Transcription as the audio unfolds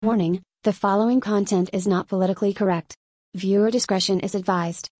Warning, the following content is not politically correct. Viewer discretion is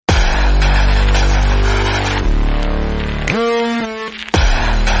advised.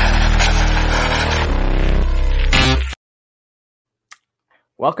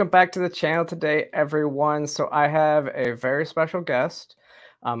 Welcome back to the channel today, everyone. So I have a very special guest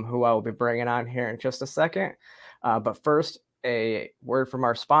who I will be bringing on here in just a second. But first, a word from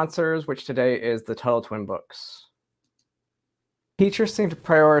our sponsors, which today is the Tuttle Twin Books. Teachers seem to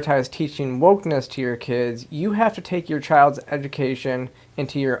prioritize teaching wokeness to your kids. You have to take your child's education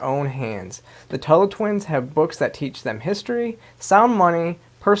into your own hands. The Tuttle Twins have books that teach them history, sound money,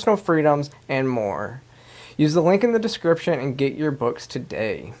 personal freedoms, and more. Use the link in the description and get your books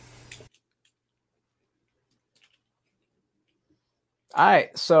today. All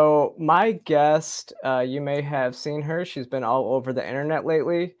right, so my guest, you may have seen her. She's been all over the internet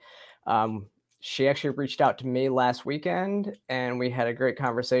lately. She actually reached out to me last weekend, and we had a great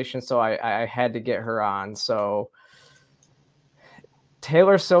conversation, so I had to get her on. So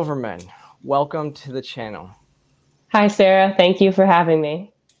Taylor Silverman, welcome to the channel. Hi, Sarah. Thank you for having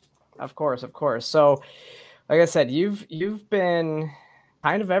me. Of course, of course. So, like I said, you've been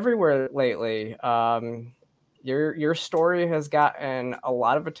kind of everywhere lately. Your story has gotten a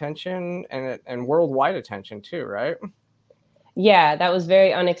lot of attention and worldwide attention too, right? Yeah, that was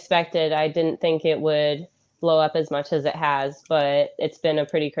very unexpected. I didn't think it would blow up as much as it has, but it's been a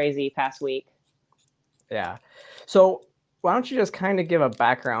pretty crazy past week. Yeah. So why don't you just kind of give a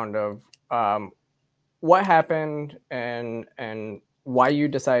background of what happened and why you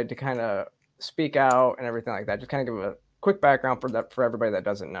decided to kind of speak out and everything like that. Just kind of give a quick background for everybody that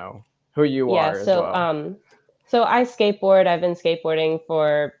doesn't know who you are as well. So I skateboard. I've been skateboarding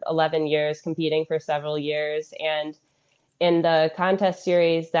for 11 years, competing for several years, and in the contest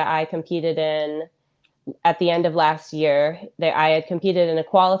series that I competed in at the end of last year, I had competed in a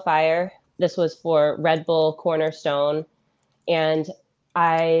qualifier. This was for Red Bull Cornerstone, and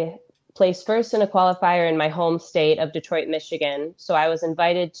I placed first in a qualifier in my home state of Detroit, Michigan. So I was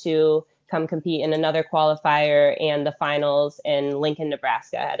invited to come compete in another qualifier and the finals in Lincoln,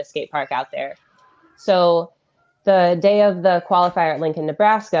 Nebraska at a skate park out there. So the day of the qualifier at Lincoln,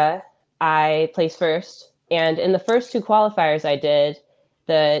 Nebraska, I placed first. And in the first two qualifiers I did,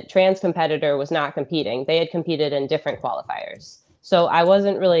 the trans competitor was not competing. They had competed in different qualifiers. So I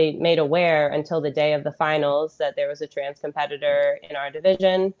wasn't really made aware until the day of the finals that there was a trans competitor in our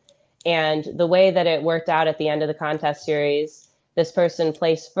division. And the way that it worked out at the end of the contest series, this person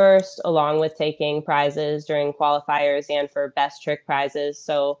placed first along with taking prizes during qualifiers and for best trick prizes.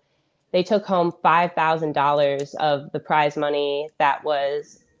 So they took home $5,000 of the prize money that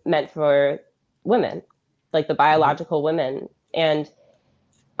was meant for women, like the biological women. And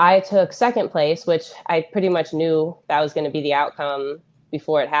I took second place, which I pretty much knew that was going to be the outcome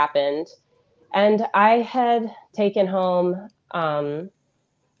before it happened. And I had taken home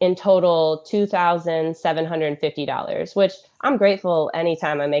in total $2,750, which I'm grateful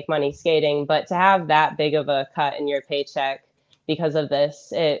anytime I make money skating, but to have that big of a cut in your paycheck because of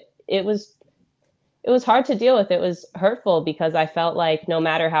this, it was hard to deal with. It was hurtful because I felt like no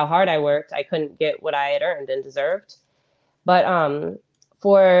matter how hard I worked, I couldn't get what I had earned and deserved. But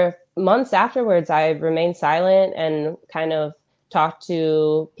for months afterwards, I remained silent and kind of talked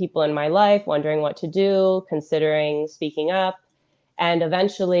to people in my life, wondering what to do, considering speaking up. And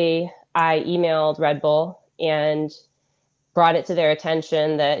eventually I emailed Red Bull and brought it to their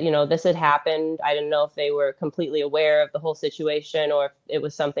attention that, this had happened. I didn't know if they were completely aware of the whole situation or if it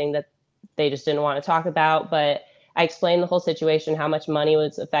was something that they just didn't want to talk about. But I explained the whole situation, how much money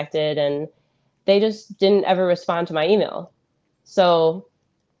was affected, and they just didn't ever respond to my email. So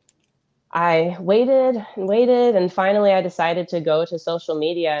I waited and waited, and finally I decided to go to social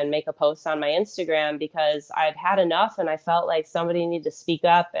media and make a post on my Instagram because I'd had enough and I felt like somebody needed to speak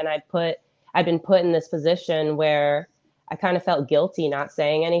up. And I'd been put in this position where I kind of felt guilty not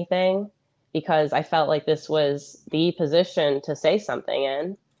saying anything because I felt like this was the position to say something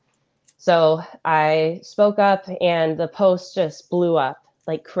in. So I spoke up and the post just blew up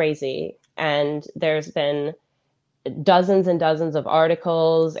like crazy. And there's been dozens and dozens of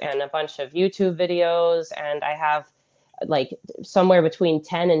articles and a bunch of YouTube videos. And I have like somewhere between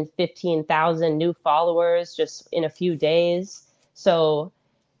 10 and 15,000 new followers just in a few days. So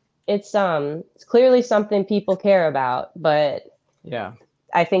it's clearly something people care about, but yeah,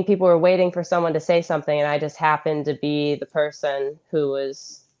 I think people were waiting for someone to say something, and I just happened to be the person who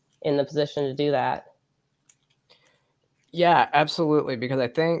was in the position to do that. Yeah, absolutely. Because I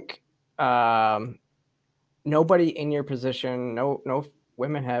think nobody in your position, no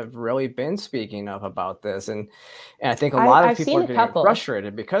women have really been speaking up about this, and I think a lot of I've people seen are a getting couple.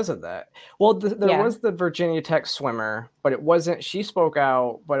 frustrated because of that. Well, there Yeah. was the Virginia Tech swimmer, but it wasn't. She spoke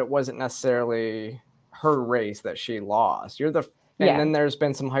out, but it wasn't necessarily her race that she lost. And Yeah. then there's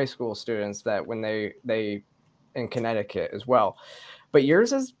been some high school students that when they in Connecticut as well. But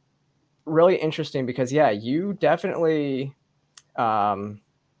yours is really interesting because yeah, you definitely um,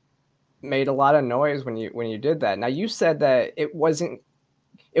 made a lot of noise when you did that. Now you said that it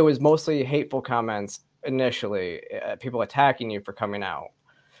was mostly hateful comments initially, people attacking you for coming out,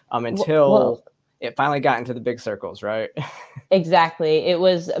 Well, until it finally got into the big circles, right? exactly. It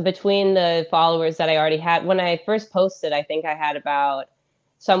was between the followers that I already had. When I first posted, I think I had about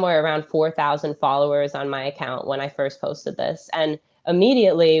somewhere around 4,000 followers on my account when I first posted this. And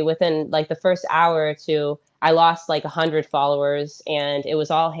immediately within like the first hour or two, I lost like 100 followers, and it was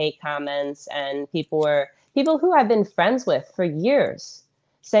all hate comments, and people who I've been friends with for years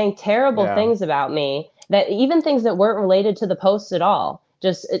saying terrible Yeah. things about me, that even things that weren't related to the post at all,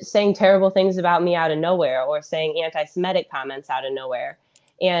 just saying terrible things about me out of nowhere, or saying anti-Semitic comments out of nowhere.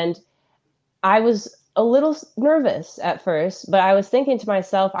 And I was a little nervous at first, but I was thinking to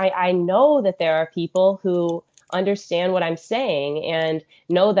myself, I know that there are people who understand what I'm saying and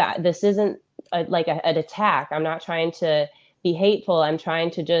know that this isn't an attack. I'm not trying to be hateful. I'm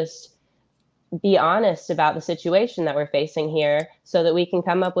trying to just be honest about the situation that we're facing here so that we can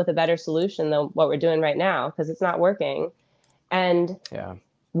come up with a better solution than what we're doing right now, because it's not working. And Yeah.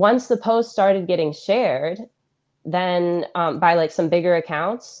 once the post started getting shared, then by like some bigger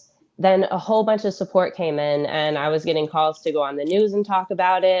accounts, then a whole bunch of support came in, and I was getting calls to go on the news and talk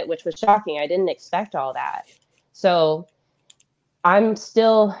about it, which was shocking. I didn't expect all that. So I'm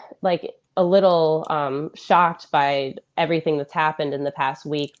still like a little shocked by everything that's happened in the past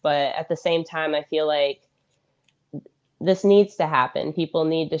week, but at the same time, I feel like this needs to happen. People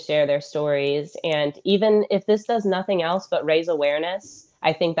need to share their stories, and even if this does nothing else but raise awareness,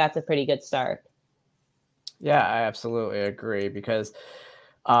 I think that's a pretty good start. Yeah, I absolutely agree because,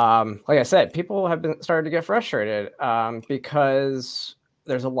 like I said, people have been started to get frustrated, because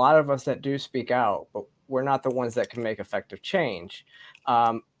there's a lot of us that do speak out, but we're not the ones that can make effective change.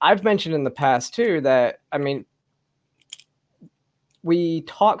 I've mentioned in the past too that I mean, we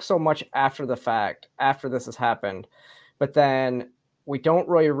talk so much after the fact, after this has happened, but then we don't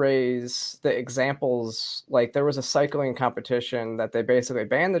really raise the examples. Like there was a cycling competition that they basically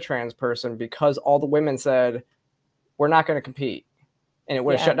banned the trans person because all the women said, we're not going to compete, and it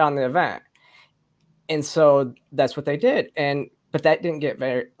would have Yeah. shut down the event. And so that's what they did. But that didn't get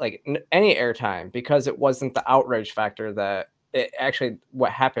any airtime because it wasn't the outrage factor that it actually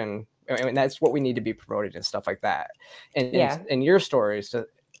what happened. I mean, that's what we need to be promoting and stuff like that. And Yeah. in your stories to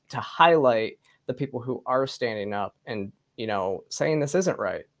highlight the people who are standing up and saying this isn't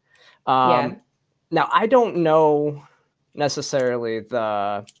right. Yeah. Now I don't know necessarily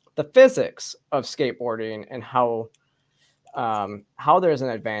the physics of skateboarding and how there's an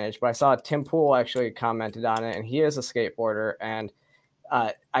advantage, but I saw Tim Pool actually commented on it, and he is a skateboarder, and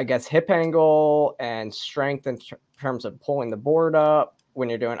I guess hip angle and strength in terms of pulling the board up when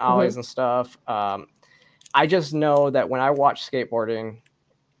you're doing ollies Hmm. and stuff. I just know that when I watch skateboarding,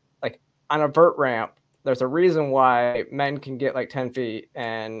 like on a vert ramp, there's a reason why men can get like 10 feet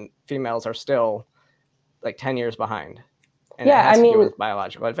and females are still like 10 years behind. And it Yeah. I has to do mean, with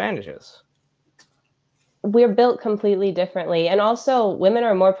biological advantages. we're built completely differently. And also, women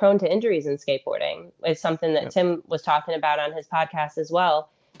are more prone to injuries in skateboarding. It's something that Yep. Tim was talking about on his podcast as well.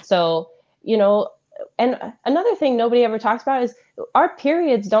 So, you know, and another thing nobody ever talks about is our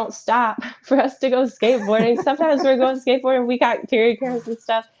periods don't stop for us to go skateboarding. Sometimes we're going skateboarding, we got period cramps and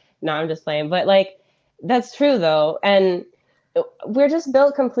stuff. No, I'm just playing. But like, that's true though. And we're just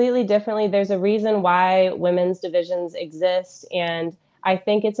built completely differently. There's a reason why women's divisions exist. And I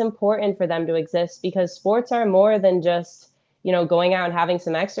think it's important for them to exist because sports are more than just, going out and having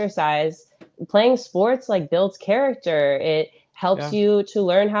some exercise. Playing sports like builds character. It helps Yeah. you to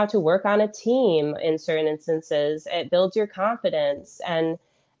learn how to work on a team in certain instances. It builds your confidence. And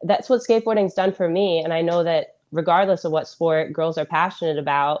that's what skateboarding's done for me. And I know that regardless of what sport girls are passionate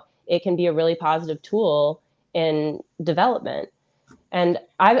about, it can be a really positive tool in development. And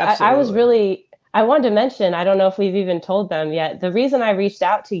I was Absolutely. really, I wanted to mention, I don't know if we've even told them yet, the reason I reached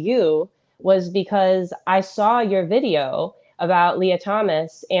out to you was because I saw your video about Leah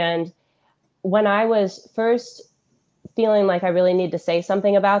Thomas. And when I was first feeling like I really need to say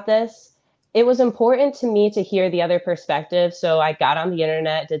something about this, it was important to me to hear the other perspective. So I got on the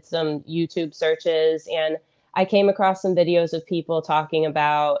internet, did some YouTube searches, and I came across some videos of people talking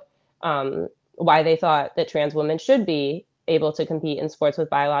about why they thought that trans women should be able to compete in sports with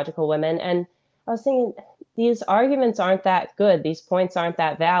biological women. And I was thinking, these arguments aren't that good. These points aren't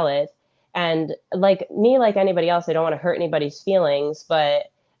that valid. And like me, like anybody else, I don't want to hurt anybody's feelings,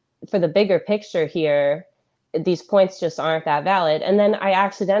 but for the bigger picture here, these points just aren't that valid. And then I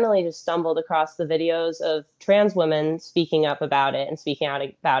accidentally just stumbled across the videos of trans women speaking up about it and speaking out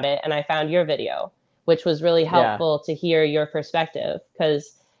about it. And I found your video, which was really Yeah. helpful to hear your perspective.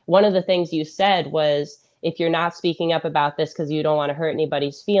 Because one of the things you said was, if you're not speaking up about this because you don't want to hurt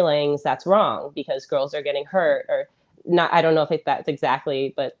anybody's feelings, that's wrong because girls are getting hurt, or not. I don't know if that's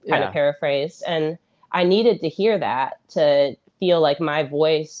exactly, but kind of Yeah. paraphrased. And I needed to hear that to feel like my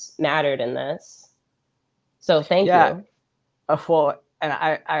voice mattered in this. So thank Yeah. you. Well, and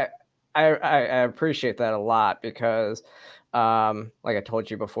I appreciate that a lot because, like I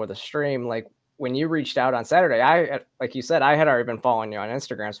told you before the stream, like when you reached out on Saturday, like you said, I had already been following you on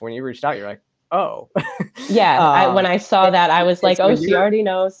Instagram. So when you reached out, you're like, oh, Yeah, when I saw it, that, I was like, it's oh, when she you're, already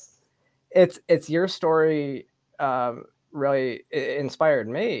knows. it's your story. Really it inspired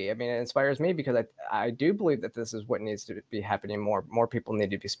me. I mean, it inspires me because I do believe that this is what needs to be happening more. More people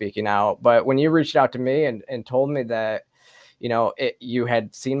need to be speaking out. But when you reached out to me and told me that, you know, you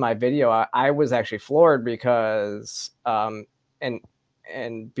had seen my video, I was actually floored because,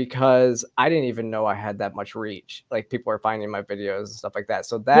 and because I didn't even know I had that much reach. Like people are finding my videos and stuff like that.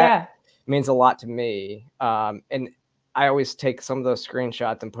 So that Yeah. means a lot to me. And I always take some of those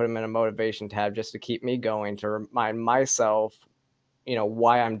screenshots and put them in a motivation tab just to keep me going, to remind myself, you know,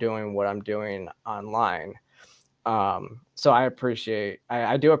 why I'm doing what I'm doing online. So I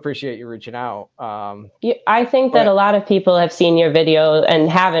do appreciate you reaching out. I think that a But lot of people have seen your video and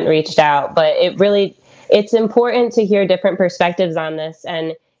haven't reached out, but it's important to hear different perspectives on this,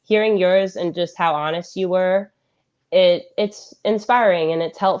 and hearing yours and just how honest you were, it's inspiring and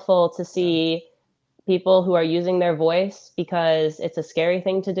it's helpful to see people who are using their voice, because it's a scary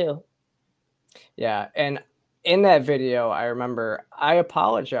thing to do. yeah, and in that video, I remember I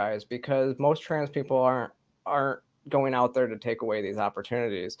apologized because most trans people aren't going out there to take away these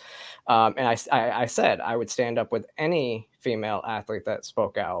opportunities. And I said I would stand up with any female athlete that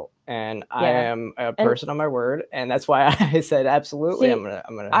spoke out, and I Yeah. am a And person on my word, and that's why I said absolutely. see, I'm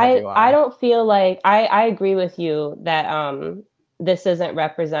gonna have I you I on. don't feel like I agree with you that this isn't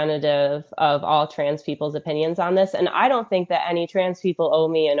representative of all trans people's opinions on this, and I don't think that any trans people owe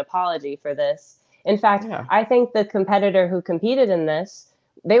me an apology for this. In fact, Yeah, I think the competitor who competed in this,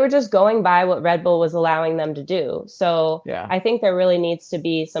 they were just going by what Red Bull was allowing them to do. So yeah, I think there really needs to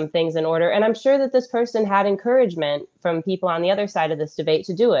be some things in order, and I'm sure that this person had encouragement from people on the other side of this debate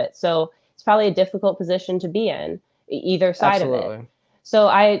to do it. So it's probably a difficult position to be in, either side of it. absolutely. So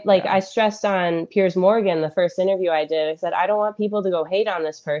Yeah, I stressed on Piers Morgan, the first interview I did. I said, I don't want people to go hate on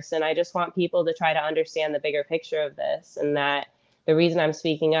this person. I just want people to try to understand the bigger picture of this, and that the reason I'm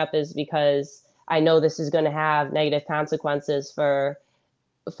speaking up is because I know this is going to have negative consequences for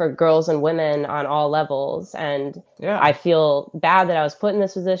girls and women on all levels. And I yeah. feel bad that I was put in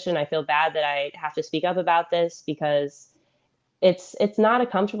this position. I feel bad that I have to speak up about this, because it's not a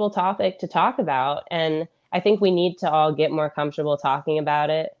comfortable topic to talk about, and I think we need to all get more comfortable talking about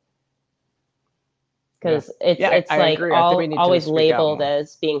it, Yeah, because it's yeah. I like agree. I think we all need to always speak out labeled more.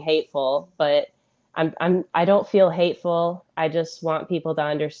 as being hateful, but I don't feel hateful. I just want people to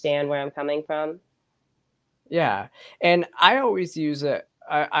understand where I'm coming from. Yeah, and I always use it.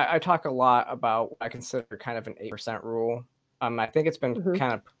 I talk a lot about what I consider kind of an 8% rule. I think it's been Hmm.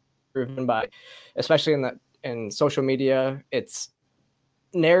 kind of proven by, especially in social media, it's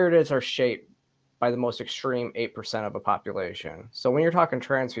narratives are shaped by the most extreme 8% of a population. So when you're talking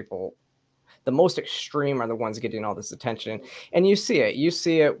trans people, the most extreme are the ones getting all this attention, and you see it. You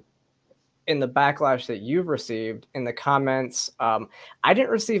see it in the backlash that you've received in the comments. I didn't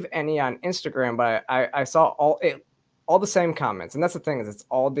receive any on Instagram, but I saw all the same comments, and that's the thing, is it's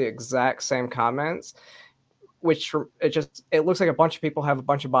all the exact same comments. Which it looks like a bunch of people have a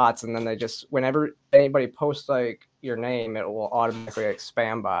bunch of bots, and then they just, whenever anybody posts like your name, it will automatically like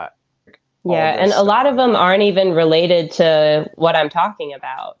spam bot like, all Yeah, and this a stuff lot of on them there. aren't even related to what I'm talking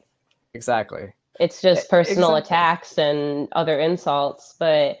about. Exactly. It's just personal Exactly. attacks and other insults.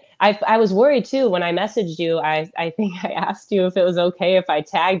 But I was worried too when I messaged you. I think I asked you if it was okay if I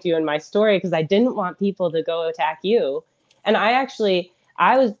tagged you in my story, because I didn't want people to go attack you. And I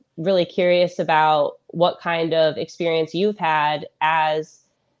was really curious about what kind of experience you've had as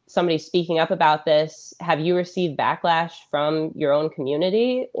somebody speaking up about this. Have you received backlash from your own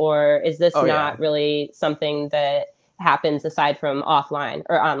community, or is this Oh yeah. not really something that happens aside from offline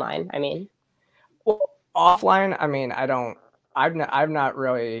or online? I mean. Well, offline, I mean, I don't. I've not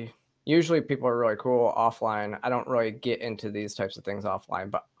really. Usually people are really cool offline. I don't really get into these types of things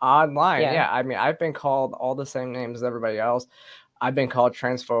offline, but online, Yeah. yeah. I mean, I've been called all the same names as everybody else. I've been called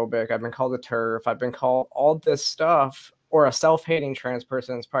transphobic. I've been called a TERF. I've been called all this stuff, or a self-hating trans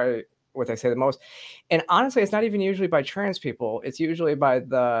person is probably what they say the most. And honestly, it's not even usually by trans people. It's usually by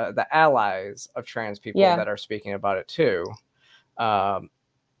the allies of trans people Yeah. that are speaking about it too. Um,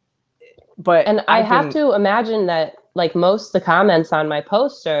 but And I I've have been, to imagine that like most of the comments on my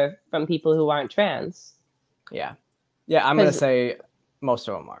posts are from people who aren't trans. yeah, I'm gonna Because say most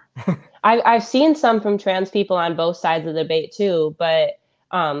of them are. I've seen some from trans people on both sides of the debate too, but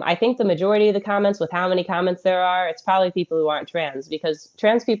I think the majority of the comments, with how many comments there are, it's probably people who aren't trans, because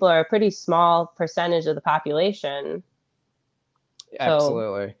trans people are a pretty small percentage of the population. So,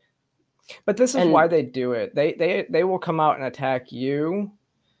 Absolutely. But this is and why they do it. They will come out and attack you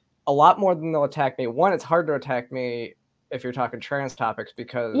a lot more than they'll attack me. One, it's hard to attack me if you're talking trans topics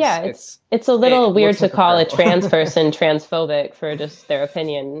because yeah, it's a little it weird looks to call a hypocritical. trans person transphobic for just their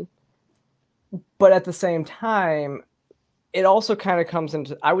opinion. But at the same time, it also kind of comes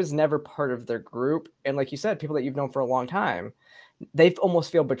into, I was never part of their group, and like you said, people that you've known for a long time, they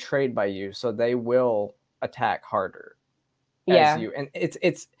almost feel betrayed by you, so they will attack harder as Yeah. you. And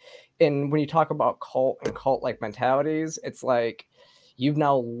it's and when you talk about cult and cult like mentalities, it's like you've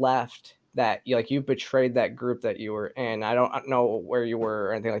now left that, you've betrayed that group that you were in. I don't know where you were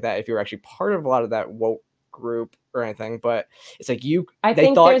or anything like that, if you were actually part of a lot of that woke group or anything, but it's like I they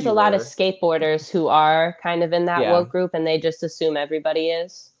think thought there's a you lot of were. skateboarders who are kind of in that Yeah. woke group, and they just assume everybody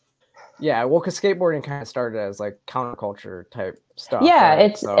is. Yeah, well, because skateboarding kind of started as like counterculture type stuff, Yeah, right?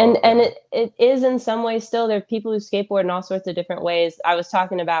 it's So and yeah. it is in some ways still. There are people who skateboard in all sorts of different ways. I was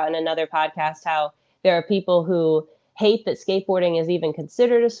talking about in another podcast how there are people who hate that skateboarding is even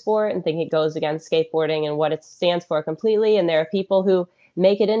considered a sport and think it goes against skateboarding and what it stands for completely. And there are people who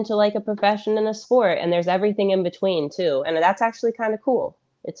make it into like a profession and a sport, and there's everything in between too. And that's actually kind of cool.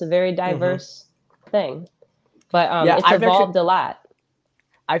 It's a very Hmm. diverse thing, but Yeah, it's evolved a lot.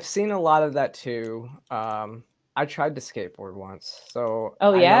 I've seen a lot of that too. I tried to skateboard once, so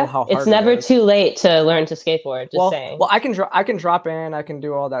Oh I know yeah, how it's hard it never is. too late to learn to skateboard. Just saying. Well, I can drop in, I can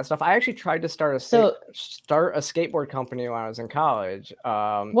do all that stuff. I actually tried to So start a skateboard company when I was in college.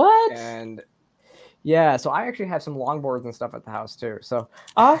 what? And yeah, so I actually have some longboards and stuff at the house too. So,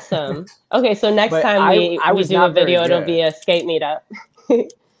 Awesome. Okay, so next but time I we was do a not very video, it'll good. be a skate meetup.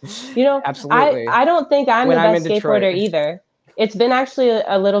 You know, Absolutely. I don't think I'm When the I'm in best Detroit. skateboarder either. It's been actually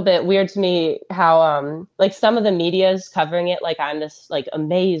a little bit weird to me how like some of the media is covering it like I'm this like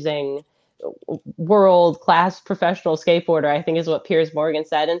amazing world class professional skateboarder, I think is what Piers Morgan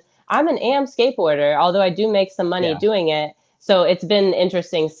said. And I'm an AM skateboarder, although I do make some money Yeah. doing it. So it's been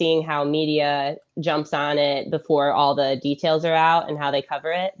interesting seeing how media jumps on it before all the details are out and how they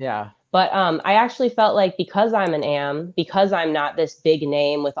cover it. Yeah. But I actually felt like because I'm an AM, because I'm not this big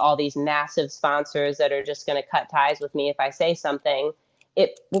name with all these massive sponsors that are just going to cut ties with me if I say something,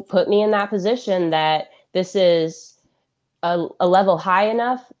 it will put me in that position that this is a level high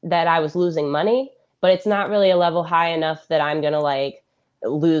enough that I was losing money, but it's not really a level high enough that I'm going to like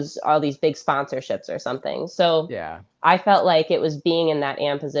lose all these big sponsorships or something. So Yeah. I felt like it was being in that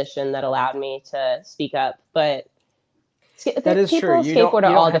AM position that allowed me to speak up. But That is true. people skateboard at You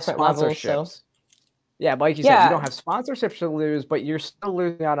don't all have different levels. So sponsorships. Yeah, but like you said, you don't yeah, have sponsorships to lose, but you're still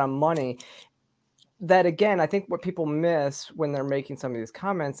losing out on money. That again, I think what people miss when they're making some of these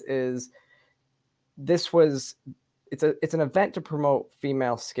comments is this was it's an event to promote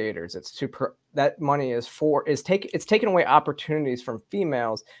female skaters. It's that money is taking away opportunities from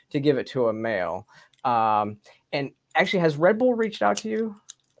females to give it to a male. And actually, has Red Bull reached out to you?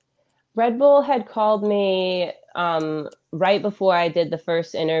 Red Bull had called me right before I did the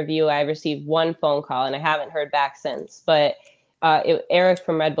first interview. I received one phone call and I haven't heard back since. But Eric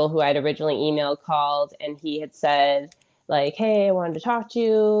from Red Bull, who I'd originally emailed, called and he had said, like, hey, I wanted to talk to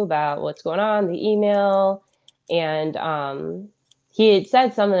you about what's going on, the email. And he had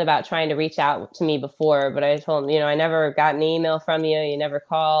said something about trying to reach out to me before, but I told him, I never got an email from you. You never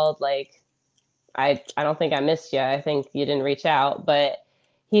called. Like, I don't think I missed you. I think you didn't reach out. But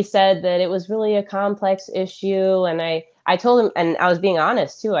he said that it was really a complex issue. And I told him, and I was being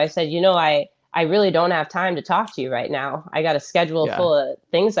honest too. I said, I really don't have time to talk to you right now. I got a schedule Yeah. full of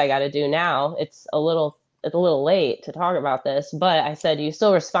things I got to do now. It's a little late to talk about this. But I said, you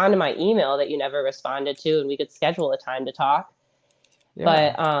still respond to my email that you never responded to, and we could schedule a time to talk.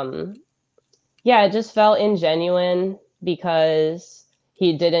 Yeah. But yeah, it just felt ingenuine because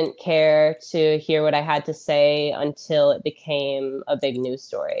he didn't care to hear what I had to say until it became a big news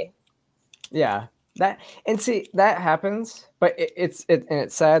story. Yeah. And see, that happens, but it's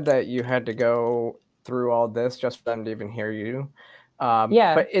sad that you had to go through all this just for them to even hear you.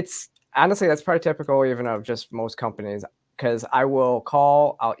 Yeah. But it's honestly, that's probably typical even of just most companies, because I will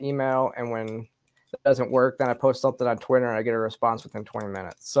call, I'll email, and when it doesn't work, then I post something on Twitter and I get a response within 20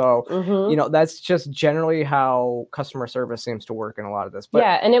 minutes. So, Mm-hmm. that's just generally how customer service seems to work in a lot of this. But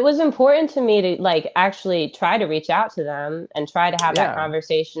Yeah, and it was important to me to like actually try to reach out to them and try to have that yeah,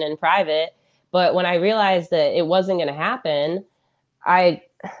 conversation in private. But when I realized that it wasn't going to happen, I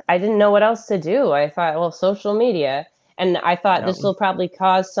I didn't know what else to do. I thought, well, social media. And I thought yeah, this will probably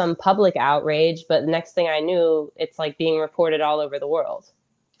cause some public outrage, but the next thing I knew, it's like being reported all over the world.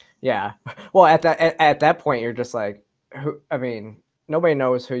 yeah. Well, at that point, you're just like, who? I mean, nobody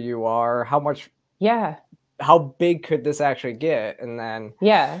knows who you are. Yeah. How big could this actually get? And then,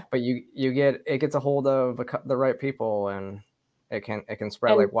 Yeah. but it gets a hold of the right people, and it can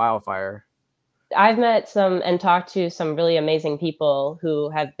spread And like wildfire. I've met some and talked to some really amazing people who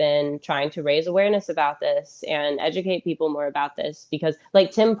have been trying to raise awareness about this and educate people more about this because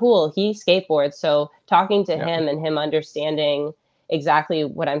like Tim Pool, he skateboards. So talking to Yeah, him and him understanding exactly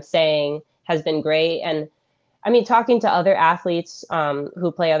what I'm saying has been great. And I mean, talking to other athletes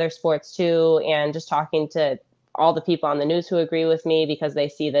who play other sports too, and just talking to all the people on the news who agree with me because they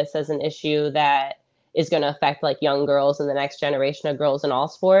see this as an issue that is going to affect like young girls and the next generation of girls in all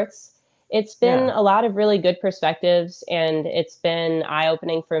sports. It's been yeah, a lot of really good perspectives, and it's been eye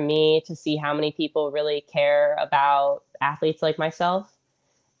opening for me to see how many people really care about athletes like myself.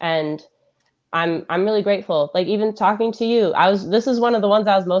 And I'm really grateful. Like even talking to you, this is one of the ones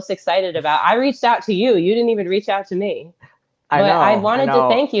I was most excited about. I reached out to you. You didn't even reach out to me. I But I know, I wanted to know.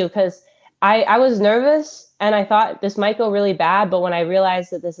 thank you because I was nervous and I thought this might go really bad. But when I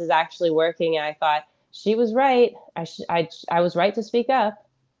realized that this is actually working, I thought she was right. I was right to speak up.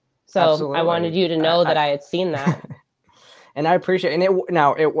 So I wanted Absolutely. you to know that I had seen I that. and I appreciate, and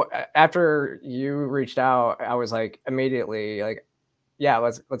after you reached out, I was like immediately like, yeah,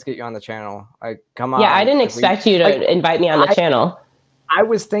 let's get you on the channel. Like, come Yeah, I on, didn't like expect you like to invite me on the I channel. I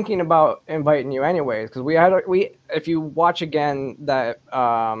was thinking about inviting you anyways, because we if you watch again that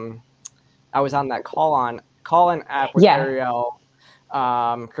I was on that call in app with Yeah. Ariel,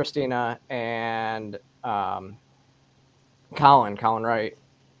 Christina, and Colin Wright.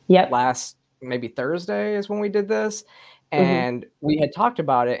 Yep. Last maybe Thursday is when we did this, Hmm. and we had talked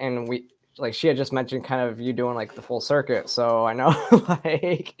about it, and she had just mentioned kind of you doing like the full circuit. So I know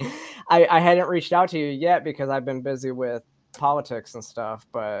like I hadn't reached out to you yet because I've been busy with politics and stuff,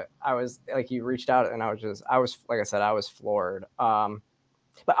 but I was like, you reached out, and I was like I said, I was floored.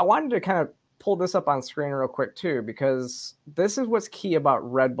 But I wanted to kind of pull this up on screen real quick too, because this is what's key about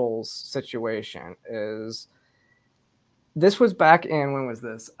Red Bull's situation is this was back in, when was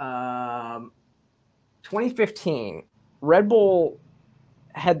this? 2015. Red Bull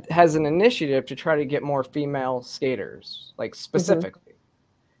has an initiative to try to get more female skaters, like Hmm. specifically.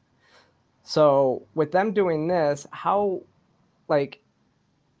 So with them doing this, how like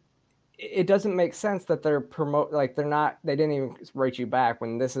it doesn't make sense that they didn't even write you back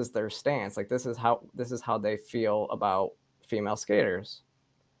when this is their stance. Like this is how they feel about female skaters.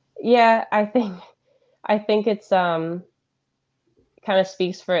 Yeah, I think it's kind of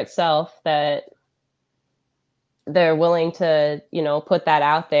speaks for itself that they're willing to, put that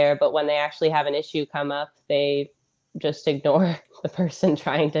out there, but when they actually have an issue come up, they just ignore the person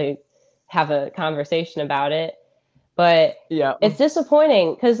trying to have a conversation about it. But Yeah. it's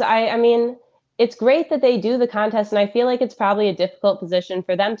disappointing because I mean, it's great that they do the contest, and I feel like it's probably a difficult position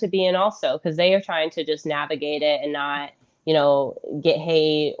for them to be in also because they are trying to just navigate it and not, get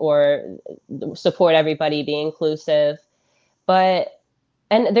hate or support everybody, be inclusive. But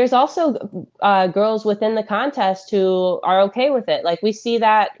and there's also girls within the contest who are okay with it. Like we see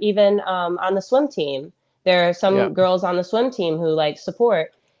that even on the swim team. There are Yeah. some girls on the swim team who like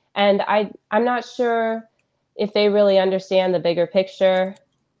support, and I'm not sure if they really understand the bigger picture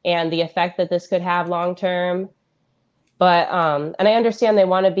and the effect that this could have long term. But and I understand they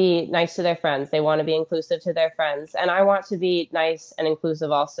want to be nice to their friends. They want to be inclusive to their friends, and I want to be nice and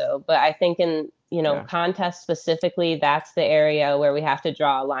inclusive also. But I think in Yeah. contests specifically, that's the area where we have to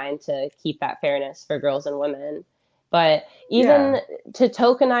draw a line to keep that fairness for girls and women. But Yeah. even to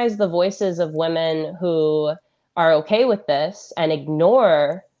tokenize the voices of women who are okay with this and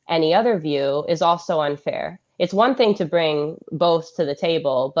ignore any other view is also unfair. It's one thing to bring both to the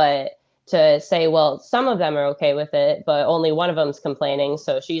table, but to say, well, some of them are okay with it, but only one of them's complaining,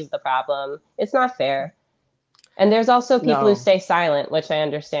 so she's the problem. It's not fair. And there's also people who No. stay silent, which I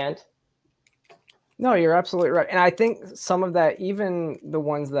understand. No, you're absolutely right. And I think some of that, even the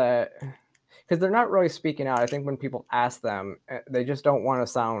ones that because they're not really speaking out. I think when people ask them, they just don't want to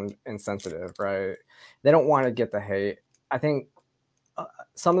sound insensitive, right? They don't want to get the hate. I think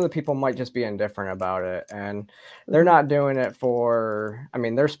some of the people might just be indifferent about it, and they're not doing it for, I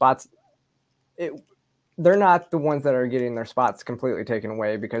mean, their spots, they're not the ones that are getting their spots completely taken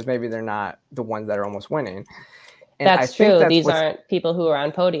away because maybe they're not the ones that are almost winning. And That's true. These aren't people who are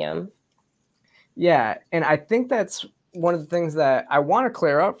on podium. Yeah, and I think that's one of the things that I want to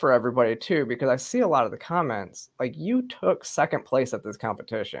clear up for everybody too, because I see a lot of the comments, like, you took second place at this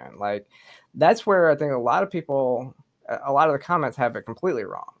competition. Like, that's where I think a lot of people, a lot of the comments have it completely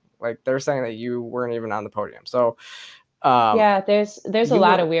wrong. Like, they're saying that you weren't even on the podium. So yeah, there's a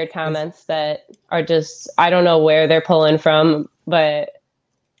lot of weird comments that are just, I don't know where they're pulling from, but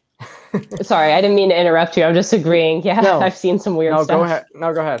sorry, I didn't mean to interrupt you. I'm just agreeing. Yeah, no, I've seen some weird stuff. Go ahead.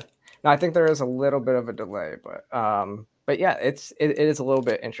 No, go ahead. No, I think there is a little bit of a delay, but yeah, it is a little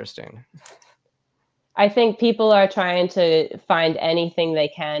bit interesting. I think people are trying to find anything they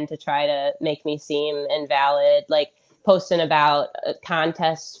can to try to make me seem invalid, like posting about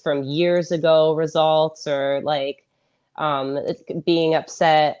contests from years ago results, or like being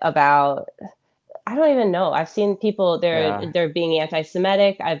upset about, I don't even know. I've seen people, they're being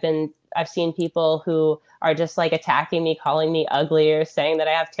anti-Semitic. I've seen people who are just like attacking me, calling me ugly, or saying that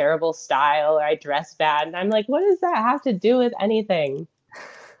I have terrible style or I dress bad. And I'm like, what does that have to do with anything?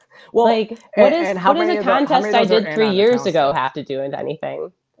 Well, like, what does a contest I did 3 years ago have to do with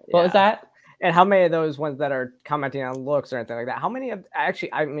anything? What was that? And how many of those ones that are commenting on looks or anything like that, how many of,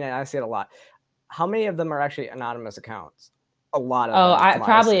 actually, I mean, I see it a lot. How many of them are actually anonymous accounts? A lot of them.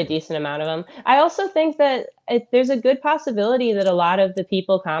 Probably a decent amount of them. I also think that there's a good possibility that a lot of the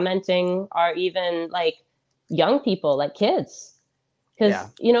people commenting are even like young people, like kids. Because,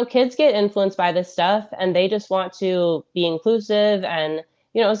 you know, kids get influenced by this stuff and they just want to be inclusive. And,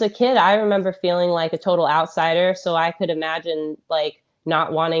 you know, as a kid, I remember feeling like a total outsider. So I could imagine like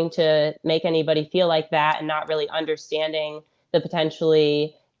not wanting to make anybody feel like that and not really understanding the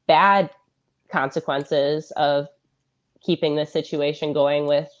potentially bad consequences of keeping this situation going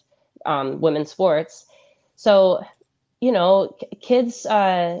with women's sports. So, you know, kids,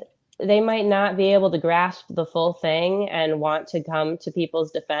 they might not be able to grasp the full thing and want to come to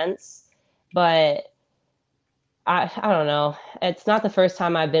people's defense. But I don't know. It's not the first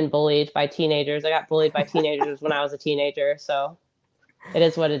time I've been bullied by teenagers. I got bullied by teenagers when I was a teenager. So it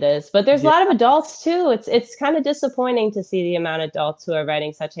is what it is. But there's a lot of adults too. It's kind of disappointing to see the amount of adults who are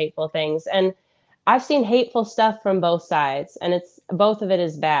writing such hateful things. And I've seen hateful stuff from both sides, and both of it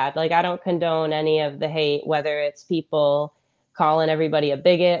is bad. Like, I don't condone any of the hate, whether it's people calling everybody a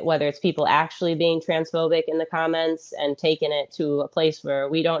bigot, whether it's people actually being transphobic in the comments and taking it to a place where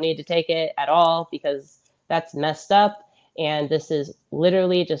we don't need to take it at all, because that's messed up. And this is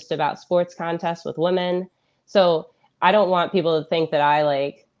literally just about sports contests with women. So I don't want people to think that I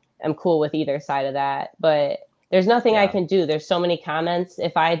like am cool with either side of that, but there's nothing I can do. There's so many comments.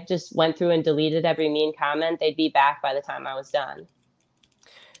 If I just went through and deleted every mean comment, they'd be back by the time I was done.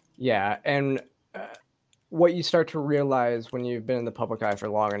 Yeah. And what you start to realize when you've been in the public eye for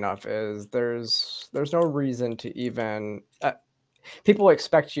long enough is there's no reason to even, people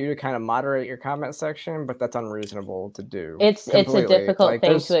expect you to kind of moderate your comment section, but that's unreasonable to do. It's a difficult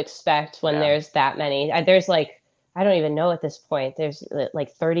thing to expect when there's that many. There's like, I don't even know at this point, there's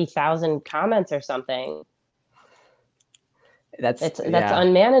like 30,000 comments or something. That's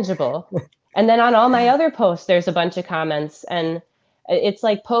unmanageable. And then on all my other posts, there's a bunch of comments, and it's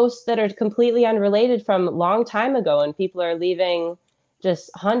like posts that are completely unrelated from a long time ago, and people are leaving just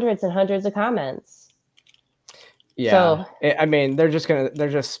hundreds and hundreds of comments. Yeah. So, I mean, they're just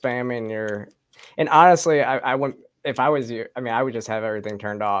spamming your, and honestly, I wouldn't, if I was you, I mean, I would just have everything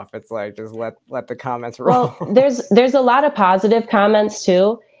turned off. It's like, just let the comments roll. Well, there's a lot of positive comments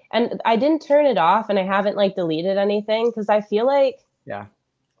too. And I didn't turn it off, and I haven't like deleted anything, because I feel like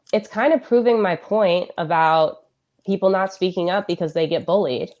it's kind of proving my point about people not speaking up because they get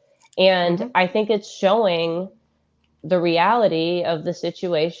bullied. And I think it's showing the reality of the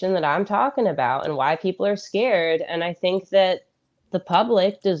situation that I'm talking about and why people are scared. And I think that the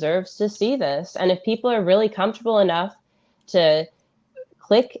public deserves to see this. And if people are really comfortable enough to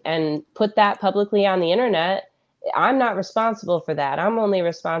click and put that publicly on the internet, I'm not responsible for that. I'm only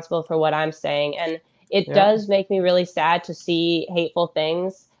responsible for what I'm saying. And it does make me really sad to see hateful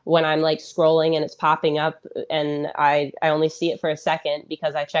things when I'm like scrolling and it's popping up, and I only see it for a second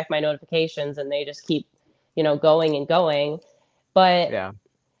because I check my notifications and they just keep, you know, going and going. But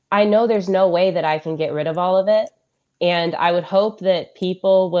I know there's no way that I can get rid of all of it. And I would hope that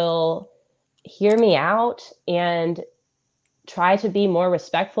people will hear me out and try to be more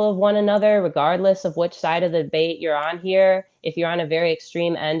respectful of one another, regardless of which side of the debate you're on here. If you're on a very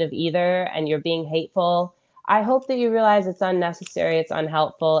extreme end of either and you're being hateful, I hope that you realize it's unnecessary, it's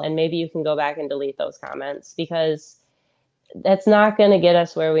unhelpful, and maybe you can go back and delete those comments, because that's not going to get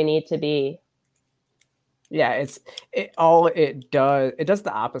us where we need to be. Yeah, it does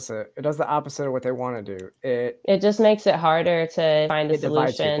the opposite. It does the opposite of what they want to do. It just makes it harder to find a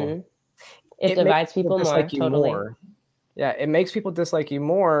solution. It divides people more, totally. More. Yeah, it makes people dislike you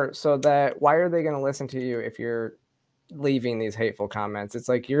more, so that why are they going to listen to you if you're leaving these hateful comments? It's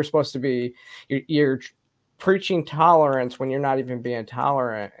like you're supposed to be you're preaching tolerance when you're not even being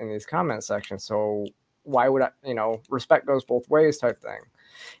tolerant in these comment sections. So why would I, respect goes both ways type thing.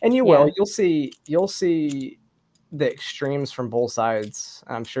 And you'll see the extremes from both sides.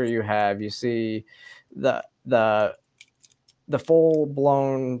 I'm sure you have. You see the full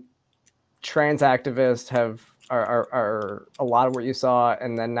blown trans activists are a lot of what you saw,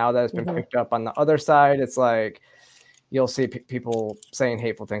 and then now that it's been picked up on the other side, it's like you'll see people saying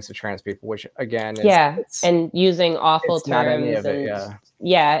hateful things to trans people, which again is and using awful terms. Not any of it,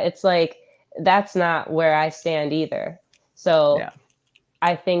 it's like that's not where I stand either. So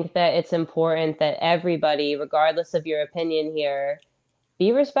I think that it's important that everybody, regardless of your opinion here,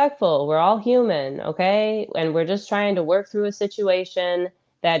 be respectful. We're all human, okay? And we're just trying to work through a situation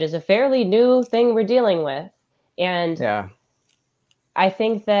that is a fairly new thing we're dealing with. And I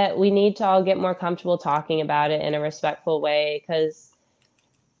think that we need to all get more comfortable talking about it in a respectful way, because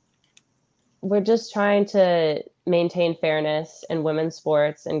we're just trying to maintain fairness in women's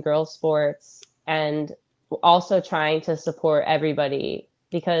sports and girls' sports, and also trying to support everybody,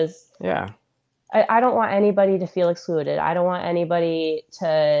 because I don't want anybody to feel excluded. I don't want anybody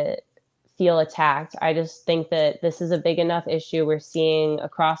to feel attacked. I just think that this is a big enough issue we're seeing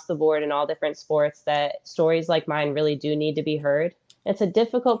across the board in all different sports that stories like mine really do need to be heard. It's a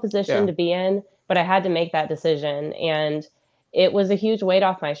difficult position to be in, but I had to make that decision. And it was a huge weight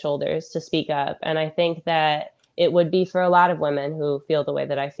off my shoulders to speak up. And I think that it would be for a lot of women who feel the way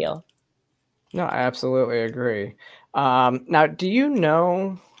that I feel. No, I absolutely agree. Now, do you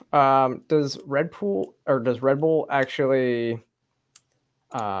know, does Red Bull actually,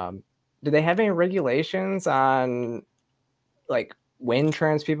 do they have any regulations on like when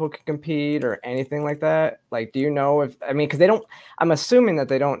trans people can compete or anything like that? Like, do you know because they don't, I'm assuming that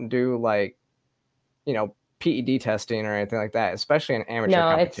they don't do like, PED testing or anything like that, especially in amateur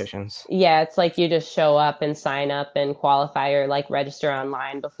competitions. It's like you just show up and sign up and qualify or like register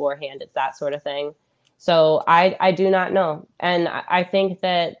online beforehand. It's that sort of thing. So I do not know. And I think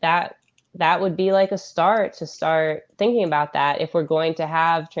that would be like a start to start thinking about that if we're going to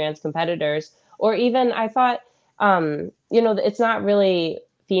have trans competitors. Or even I thought, it's not really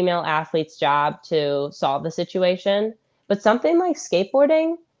female athletes' job to solve the situation, but something like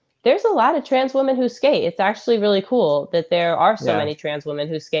skateboarding, there's a lot of trans women who skate. It's actually really cool that there are so many trans women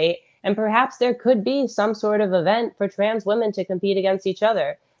who skate, and perhaps there could be some sort of event for trans women to compete against each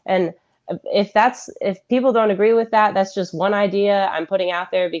other. And if people don't agree with that, that's just one idea I'm putting out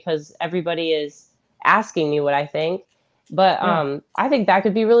there because everybody is asking me what I think. But I think that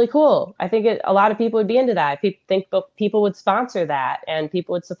could be really cool. I think a lot of people would be into that. People would sponsor that and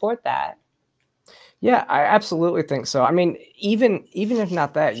people would support that. Yeah, I absolutely think so. I mean, even if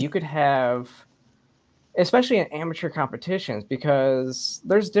not that, you could have, especially in amateur competitions, because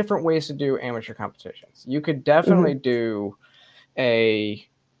there's different ways to do amateur competitions. You could definitely do a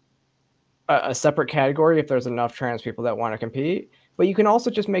separate category if there's enough trans people that want to compete, but you can also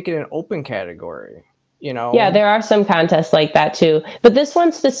just make it an open category. Yeah, there are some contests like that too. But this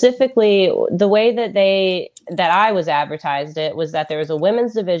one specifically, the way that I was advertised it was that there was a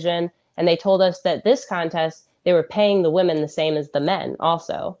women's division, and they told us that this contest, they were paying the women the same as the men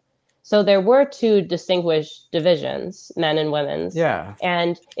also. So there were two distinguished divisions, men and women's. Yeah.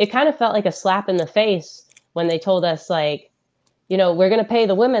 And it kind of felt like a slap in the face when they told us like, we're going to pay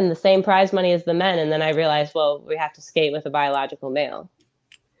the women the same prize money as the men. And then I realized, well, we have to skate with a biological male.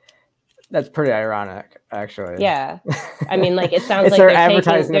 That's pretty ironic, actually. Yeah. I mean, like, it sounds like they're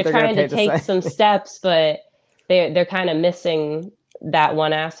trying to take some steps, but they're kind of missing that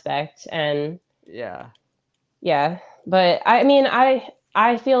one aspect. And yeah. But I mean,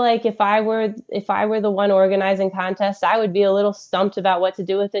 I feel like if I were the one organizing contests, I would be a little stumped about what to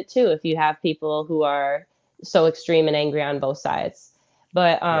do with it too, if you have people who are so extreme and angry on both sides.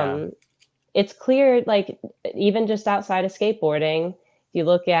 But it's clear, like, even just outside of skateboarding, if you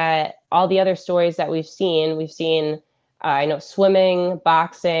look at all the other stories that we've seen, swimming,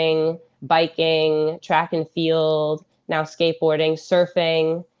 boxing, biking, track and field, now skateboarding,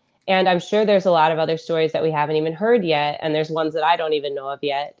 surfing, And I'm sure there's a lot of other stories that we haven't even heard yet. And there's ones that I don't even know of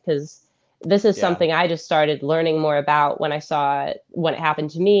yet, because this is Yeah. something I just started learning more about when it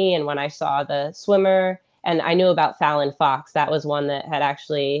happened to me, and when I saw the swimmer. And I knew about Fallon Fox. That was one that had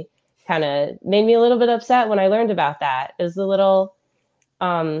actually kind of made me a little bit upset when I learned about that. It was a little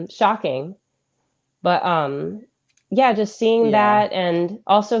shocking. But yeah, just seeing Yeah. that, and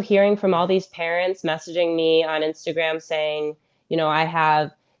also hearing from all these parents messaging me on Instagram saying, I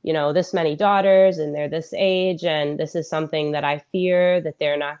have, this many daughters and they're this age, and this is something that I fear that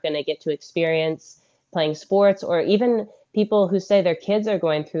they're not going to get to experience playing sports, or even people who say their kids are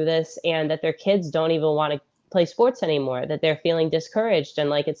going through this and that their kids don't even want to play sports anymore, that they're feeling discouraged and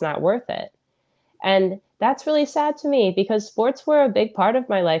like it's not worth it. And that's really sad to me, because sports were a big part of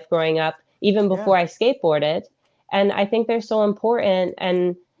my life growing up, even Yeah. before I skateboarded. And I think they're so important.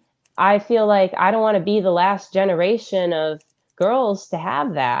 And I feel like I don't want to be the last generation of girls to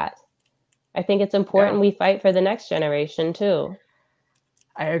have that. I think it's important we fight for the next generation too.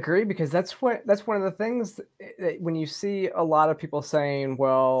 I agree, because that's one of the things that when you see a lot of people saying,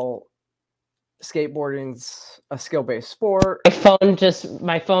 well, skateboarding's a skill-based sport.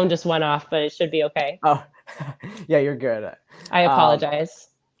 My phone just went off, but it should be okay. Oh, yeah, you're good. I apologize.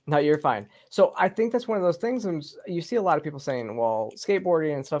 No, you're fine. So I think that's one of those things, and you see a lot of people saying, well,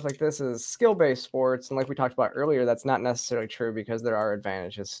 skateboarding and stuff like this is skill-based sports. And like we talked about earlier, that's not necessarily true, because there are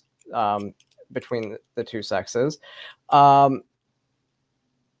advantages between the two sexes.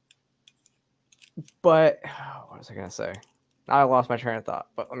 But what was I going to say? I lost my train of thought,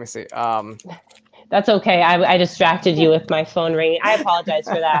 but let me see. That's okay. I distracted you with my phone ringing. I apologize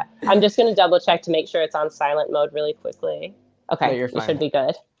for that. I'm just going to double check to make sure it's on silent mode really quickly. Okay, No, you're fine. You should be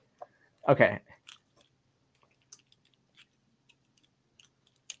good. Okay.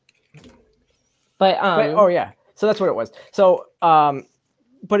 But oh yeah, so that's what it was. So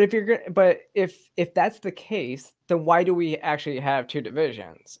but if that's the case, then why do we actually have two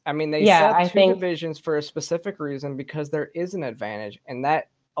divisions? I mean, they set two divisions for a specific reason, because there is an advantage, and that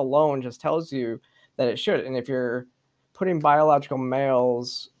alone just tells you that it should. And if you're putting biological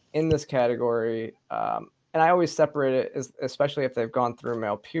males in this category, and I always separate it, especially if they've gone through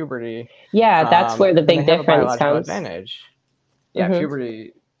male puberty. Yeah, that's where the big difference comes. Advantage. Yeah,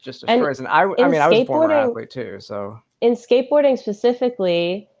 puberty just destroys. And I mean, I was a former athlete too, so. In skateboarding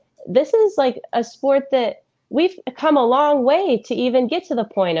specifically, this is like a sport that we've come a long way to even get to the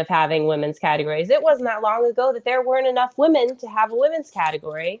point of having women's categories. It wasn't that long ago that there weren't enough women to have a women's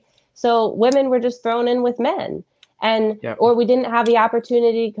category. So women were just thrown in with men, and or we didn't have the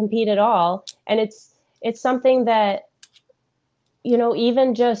opportunity to compete at all. And it's something that,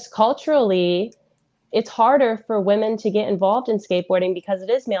 even just culturally, it's harder for women to get involved in skateboarding because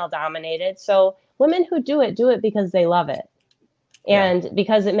it is male dominated. So women who do it because they love it, and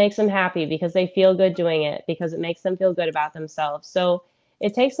because it makes them happy, because they feel good doing it, because it makes them feel good about themselves. So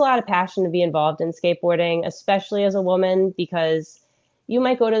it takes a lot of passion to be involved in skateboarding, especially as a woman, because you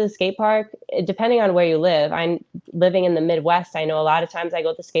might go to the skate park, depending on where you live. I'm living in the Midwest. I know a lot of times I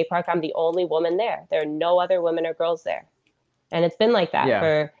go to the skate park, I'm the only woman there. There are no other women or girls there. And it's been like that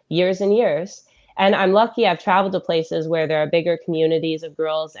for years and years. And I'm lucky I've traveled to places where there are bigger communities of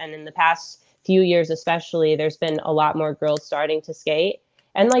girls. And in the past few years, especially, there's been a lot more girls starting to skate.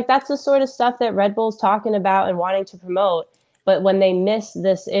 And like, that's the sort of stuff that Red Bull's talking about and wanting to promote. But when they miss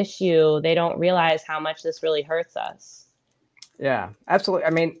this issue, they don't realize how much this really hurts us. Yeah, absolutely. I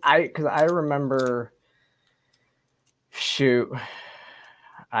mean, because I remember,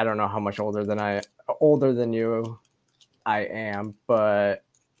 I don't know how much older than you I am, but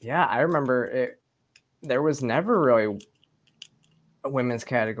yeah, I remember it. There was never really women's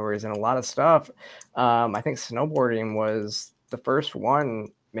categories in a lot of stuff. I think snowboarding was the first one,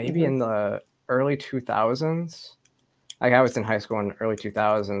 maybe in the early 2000s. Like, I was in high school in the early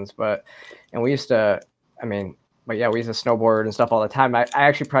 2000s, and we used to, we used to snowboard and stuff all the time. I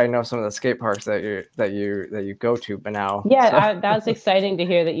actually probably know some of the skate parks that you go to, but now. Yeah, that was exciting to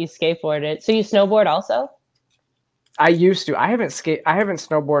hear that you skateboarded. So you snowboard also? I used to. I haven't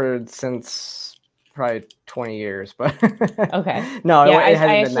snowboarded since probably 20 years, but okay. No, yeah, it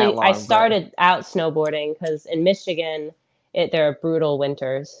hasn't been that long. I started out snowboarding because in Michigan, there are brutal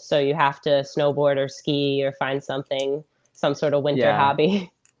winters, so you have to snowboard or ski or find some sort of winter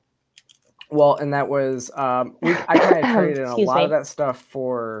hobby. Well, and that was I kind of traded a lot of that stuff we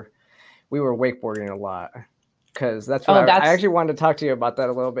were wakeboarding a lot, because that's what I actually wanted to talk to you about that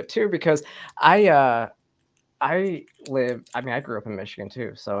a little bit too, because I grew up in Michigan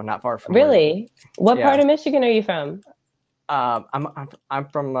too, so not far from. Really? What part of Michigan are you from? I'm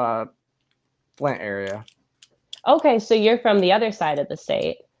from Flint area. Okay, so you're from the other side of the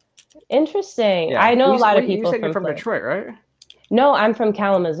state. Interesting. Yeah. I know a lot of You people said you're from from Flint. Detroit, right? No, I'm from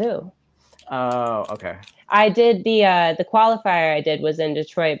Kalamazoo. Oh, okay. I did the qualifier I did was in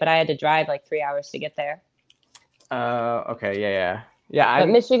Detroit, but I had to drive like 3 hours to get there. Okay. Yeah, yeah. Yeah, But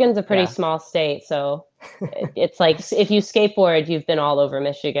Michigan's a pretty yeah. small state, so it's like if you skateboard, you've been all over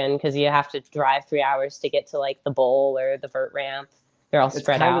Michigan because you have to drive 3 hours to get to like the bowl or the vert ramp. They're all It's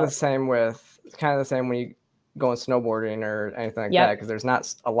spread kind of out. the same when you go on snowboarding or anything like that, Yep. because there's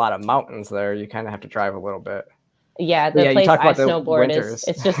not a lot of mountains there. You kind of have to drive a little bit. Yeah, But the yeah, you place talk I about the snowboard is winters.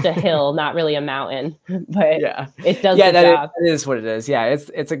 it's just a hill, not really a mountain, but Yeah. it does Yeah, the job. that is what it is. Yeah,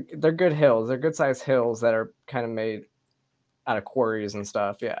 they're good hills. They're good sized hills that are kind of made out of quarries and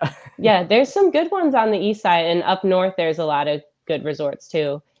stuff. Yeah. Yeah, there's some good ones on the east side, and up north there's a lot of good resorts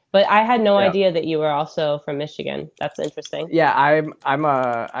too. But I had no Yeah. idea that you were also from Michigan. That's interesting. Yeah,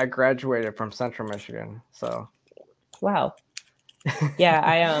 I graduated from Central Michigan, so Wow.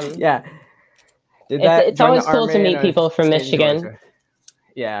 Yeah, yeah. Did it's join the always cool to army meet people from stayed in Michigan. Georgia. I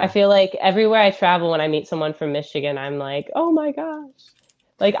Yeah. feel like everywhere I travel when I meet someone from Michigan, I'm like, "Oh my gosh."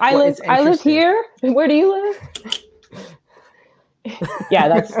 Like Well, it's I live interesting. here. Where do you live?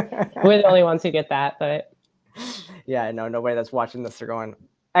 Yeah, we're the only ones who get that, but yeah, I know nobody that's watching this are going.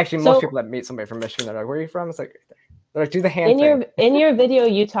 Actually, So- most people that meet somebody from Michigan, they're like, "Where are you from?" It's like, they're like, "Do the hand thing." in your video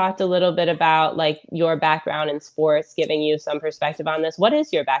you talked a little bit about like your background in sports, giving you some perspective on this. What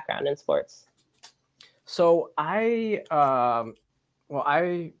is your background in sports? So I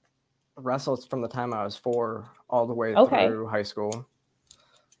wrestled from the time I was 4 all the way Okay. through high school,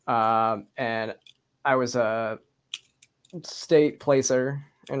 and I was a state placer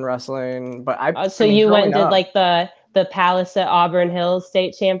in wrestling. But So you went and did like the Palace at Auburn Hills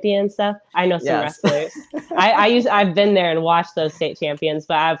state champion stuff. I know some Yes. wrestlers. I've been there and watched those state champions,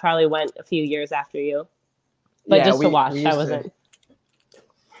 but I probably went a few years after you. But Yeah, just to watch, I wasn't.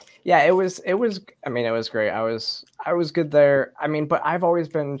 Yeah, it was. I mean, it was great. I was good there. I mean, but I've always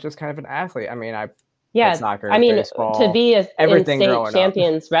been just kind of an athlete. I mean, I played soccer, I mean, baseball, to be everything in growing state up.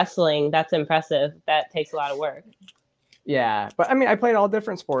 champions wrestling, that's impressive. That takes a lot of work. Yeah, but I mean, I played all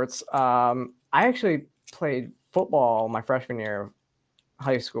different sports. I actually played football my freshman year of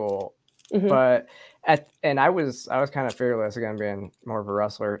high school, Mhm. but I was kind of fearless, again, being more of a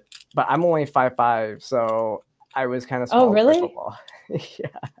wrestler. But I'm only 5'5", so I was kind of small Oh, really? for football. Yeah.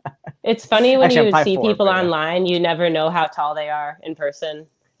 It's funny when Actually, you I'm see 5'4", people but yeah. online, you never know how tall they are in person.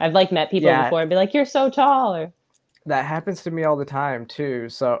 I've like met people Yeah. before and be like, "You're so tall," or That happens to me all the time too.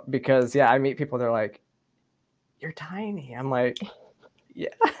 So because I meet people, they're like, "You're tiny." I'm like, "Yeah."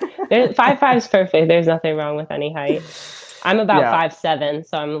 5'5" is perfect. There's nothing wrong with any height. I'm about Yeah. 5'7",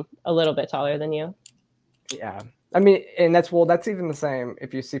 so I'm a little bit taller than you. Yeah. I mean, and that's even the same.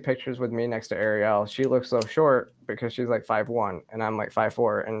 If you see pictures with me next to Ariel, she looks so short because she's like 5'1" and I'm like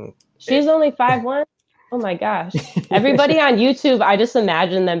 5'4", and She's only 5'1". Oh my gosh. Everybody on YouTube, I just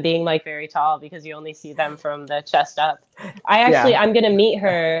imagine them being like very tall because you only see them from the chest up. I'm going to meet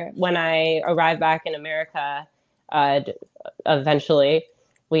her when I arrive back in America. Eventually,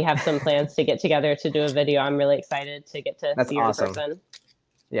 we have some plans to get together to do a video. I'm really excited to get to see her in person.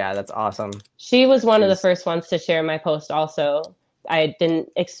 Yeah, that's awesome. She was one of the first ones to share my post also. I didn't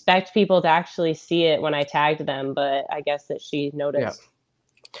expect people to actually see it when I tagged them, but I guess that she noticed. Yeah.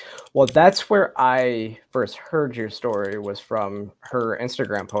 Well, that's where I first heard your story, was from her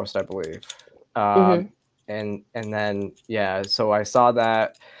Instagram post, I believe. And then, yeah, so I saw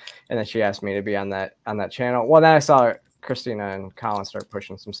that, and then she asked me to be on that channel. Well, then I saw Christina and Colin start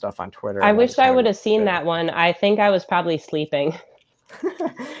pushing some stuff on Twitter. I wish I would have seen that one. I think I was probably sleeping.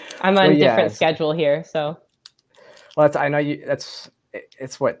 I'm on different schedule here, so. Well, I know you.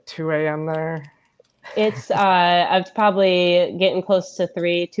 It's what, 2 a.m. there. It's I was probably getting close to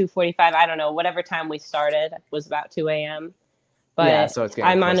 2:45. I don't know. Whatever time we started was about 2 a.m. But yeah, so it's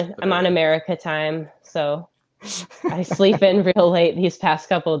I'm on America time, so I sleep in real late these past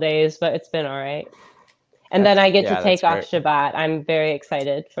couple of days, but it's been all right. And then I get to take off Shabbat. I'm very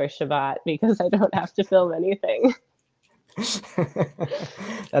excited for Shabbat because I don't have to film anything.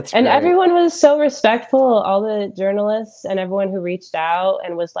 That's and great. Everyone was so respectful, all the journalists and everyone who reached out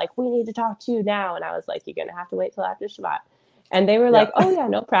and was like, "We need to talk to you now." And I was like, "You're gonna have to wait till after Shabbat." And they were like, "Oh yeah,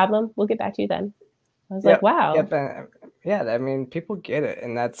 no problem. We'll get back to you then." I was like, "Wow." Yeah, I mean, people get it,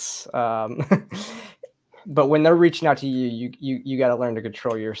 and that's but when they're reaching out to you got to learn to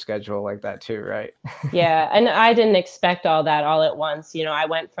control your schedule like that too, right? Yeah, and I didn't expect all that all at once. You know, I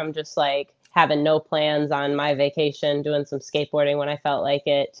went from just like having no plans on my vacation, doing some skateboarding when I felt like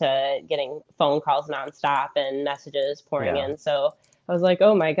it, to getting phone calls nonstop and messages pouring in. So I was like,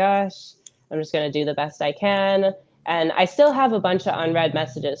 oh my gosh, I'm just going to do the best I can. And I still have a bunch of unread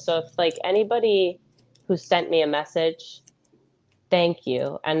messages. So if like anybody who sent me a message, thank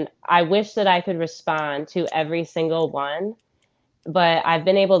you. And I wish that I could respond to every single one, but I've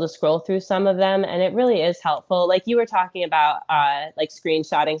been able to scroll through some of them and it really is helpful. Like you were talking about like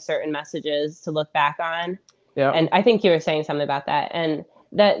screenshotting certain messages to look back on. Yeah. And I think you were saying something about that. And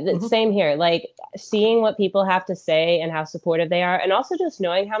that same here, like seeing what people have to say and how supportive they are, and also just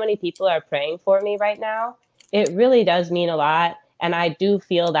knowing how many people are praying for me right now, it really does mean a lot. And I do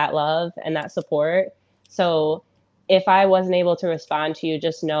feel that love and that support. So if I wasn't able to respond to you,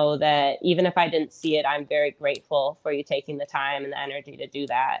 just know that even if I didn't see it, I'm very grateful for you taking the time and the energy to do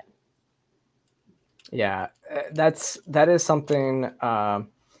that. Yeah, that is something.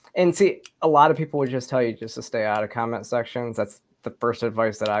 And see, a lot of people would just tell you just to stay out of comment sections. That's the first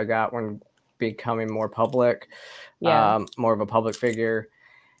advice that I got when becoming more public, more of a public figure.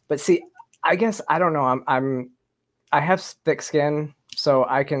 But see, I guess I don't know. I have thick skin, so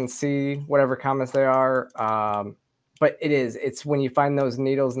I can see whatever comments they are. But it's when you find those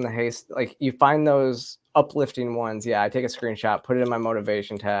needles in the haystack, like you find those uplifting ones. Yeah, I take a screenshot, put it in my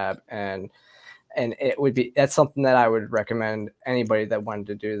motivation tab, and that's something that I would recommend anybody that wanted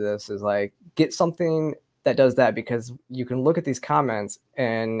to do this is like get something that does that, because you can look at these comments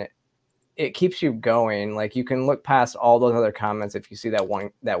and it keeps you going. Like you can look past all those other comments if you see that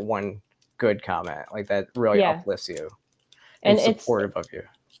one good comment, like that really uplifts you and supportive of you.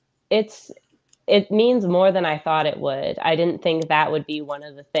 It means more than I thought it would. I didn't think that would be one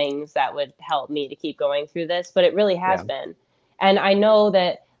of the things that would help me to keep going through this, but it really has been. And I know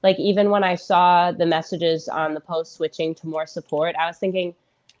that like even when I saw the messages on the post switching to more support, I was thinking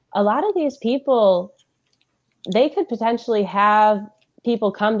a lot of these people, they could potentially have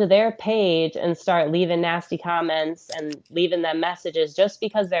people come to their page and start leaving nasty comments and leaving them messages just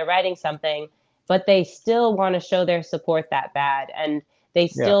because they're writing something, but they still want to show their support that bad. And they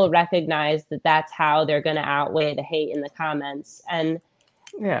still recognize that that's how they're going to outweigh the hate in the comments. And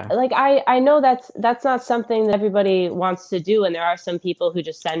like, I know that's not something that everybody wants to do. And there are some people who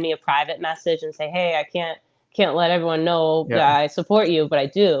just send me a private message and say, hey, I can't let everyone know that I support you, but I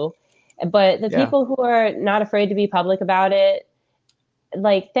do. But the people who are not afraid to be public about it,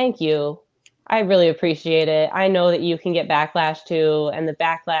 like, thank you. I really appreciate it. I know that you can get backlash too, and the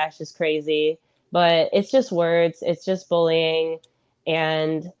backlash is crazy, but it's just words. It's just bullying.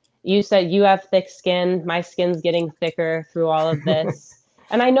 And you said you have thick skin. My skin's getting thicker through all of this.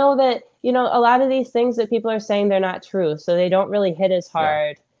 And I know that, you know, a lot of these things that people are saying, they're not true. So they don't really hit as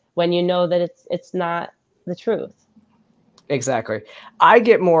hard when you know that it's not the truth. Exactly. I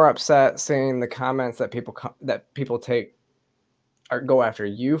get more upset seeing the comments that people take or go after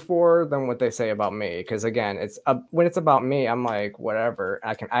you for than what they say about me. Because again, when it's about me, I'm like, whatever.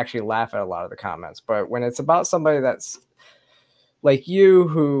 I can actually laugh at a lot of the comments. But when it's about somebody that's like you,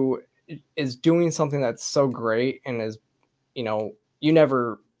 who is doing something that's so great and is, you know, you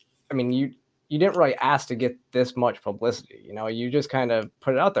didn't really ask to get this much publicity. You know, you just kind of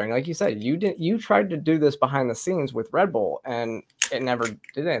put it out there. And like you said, you tried to do this behind the scenes with Red Bull and it never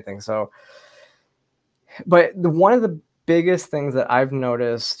did anything. So, but one of the biggest things that I've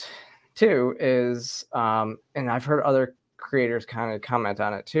noticed too is, and I've heard other creators kind of comment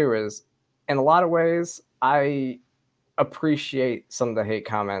on it too, is in a lot of ways, I appreciate some of the hate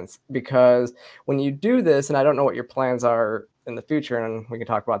comments, because when you do this, and I don't know what your plans are in the future, and we can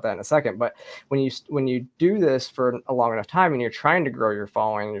talk about that in a second, but when you do this for a long enough time and you're trying to grow your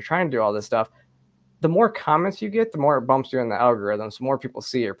following and you're trying to do all this stuff, the more comments you get, the more it bumps you in the algorithm, so more people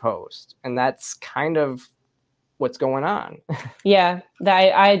see your post. And that's kind of what's going on. Yeah,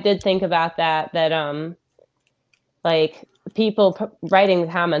 I did think about that like people writing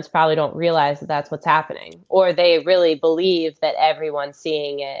the comments probably don't realize that that's what's happening, or they really believe that everyone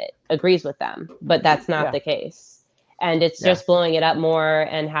seeing it agrees with them, but that's not the case. And it's just blowing it up more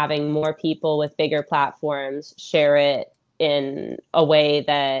and having more people with bigger platforms share it in a way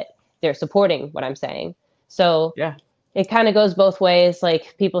that they're supporting what I'm saying. So it kind of goes both ways.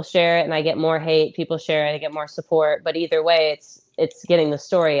 Like people share it and I get more hate, people share it and I get more support, but either way it's getting the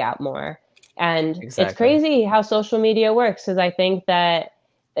story out more. And it's crazy how social media works, because I think that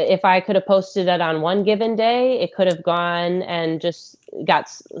if I could have posted it on one given day, it could have gone and just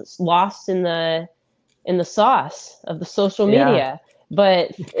got lost in the sauce of the social media,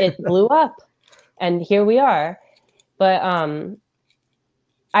 but it blew up and here we are. But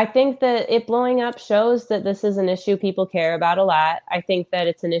I think that it blowing up shows that this is an issue people care about a lot. I think that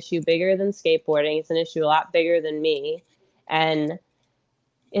it's an issue bigger than skateboarding. It's an issue a lot bigger than me. And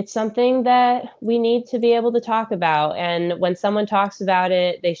it's something that we need to be able to talk about. And when someone talks about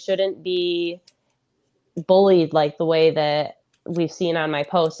it, they shouldn't be bullied like the way that we've seen on my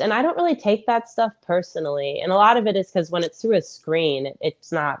posts. And I don't really take that stuff personally. And a lot of it is because when it's through a screen,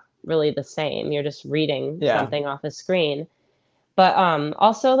 it's not really the same. You're just reading something off a screen. But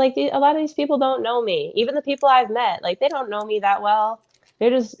also, like, a lot of these people don't know me. Even the people I've met, like, they don't know me that well. They're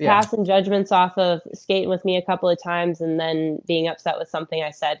just passing judgments off of skating with me a couple of times and then being upset with something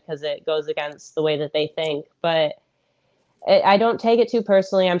I said because it goes against the way that they think. But I don't take it too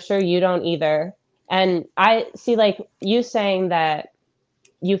personally. I'm sure you don't either. And I see, like, you saying that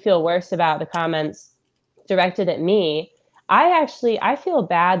you feel worse about the comments directed at me. I feel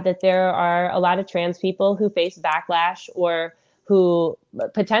bad that there are a lot of trans people who face backlash, or who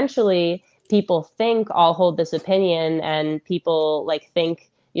potentially people think all hold this opinion, and people like think,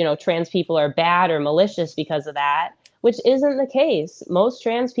 trans people are bad or malicious because of that, which isn't the case. Most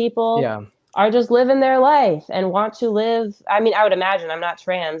trans people are just living their life and want to live. I mean, I would imagine, I'm not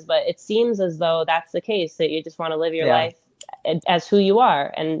trans, but it seems as though that's the case, that you just want to live your life as who you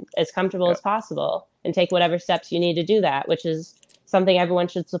are and as comfortable as possible, and take whatever steps you need to do that, which is something everyone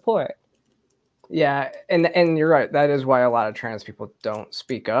should support. Yeah, and you're right. That is why a lot of trans people don't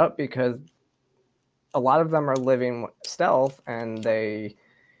speak up, because a lot of them are living stealth, and they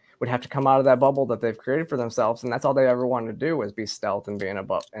would have to come out of that bubble that they've created for themselves, and that's all they ever wanted to do, was be stealth and be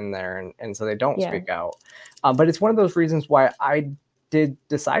in there, and so they don't speak out. But it's one of those reasons why I did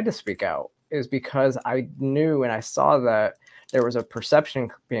decide to speak out, is because I knew and I saw that there was a perception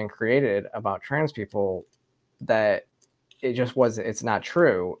being created about trans people that it just it's not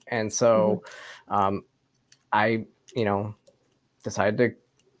true. And so I, decided to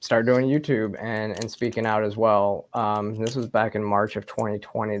start doing YouTube and speaking out as well. This was back in March of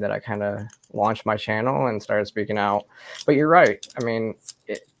 2020 that I kind of launched my channel and started speaking out. But you're right. I mean,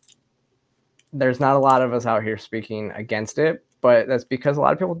 there's not a lot of us out here speaking against it, but that's because a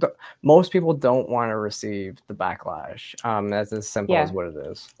lot of people, most people don't want to receive the backlash. That's as simple as what it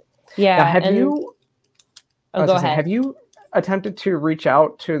is. Yeah. Now, go ahead. Have you attempted to reach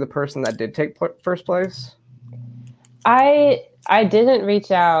out to the person that did take first place? I didn't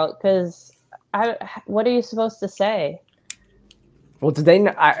reach out because what are you supposed to say? Well, did they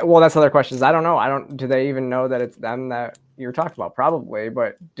know? Well, that's other questions. I don't know. Do they even know that it's them that you're talking about? Probably,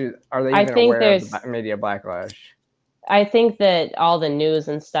 but are they even aware of the media backlash? I think that all the news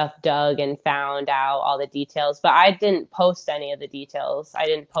and stuff dug and found out all the details, but I didn't post any of the details. I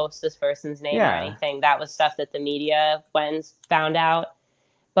didn't post this person's name or anything. That was stuff that the media found out.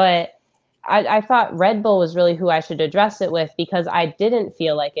 But I thought Red Bull was really who I should address it with, because I didn't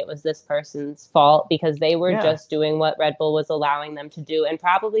feel like it was this person's fault, because they were just doing what Red Bull was allowing them to do, and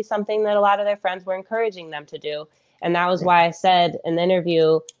probably something that a lot of their friends were encouraging them to do. And that was why I said in the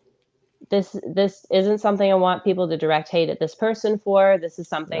interview, this isn't something I want people to direct hate at this person for. This is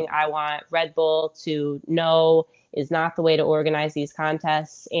something I want Red Bull to know is not the way to organize these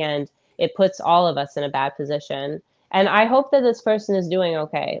contests, and it puts all of us in a bad position. And I hope that this person is doing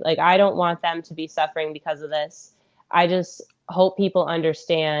okay. Like, I don't want them to be suffering because of this. I just hope people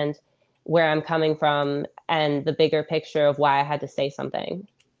understand where I'm coming from and the bigger picture of why I had to say something.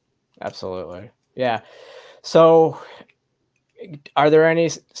 Absolutely. Yeah. So are there any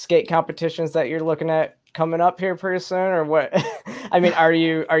skate competitions that you're looking at coming up here pretty soon, or what? I mean, are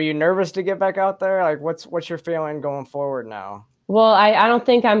you nervous to get back out there? Like, what's your feeling going forward now? Well, I don't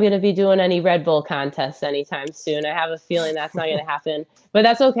think I'm going to be doing any Red Bull contests anytime soon. I have a feeling that's not going to happen, but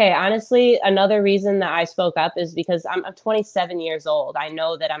that's okay. Honestly, another reason that I spoke up is because I'm 27 years old. I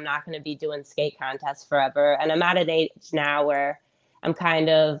know that I'm not going to be doing skate contests forever. And I'm at an age now where I'm kind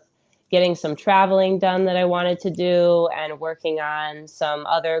of getting some traveling done that I wanted to do, and working on some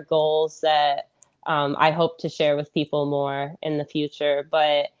other goals that I hope to share with people more in the future.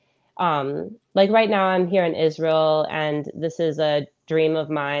 But like right now I'm here in Israel, and this is a dream of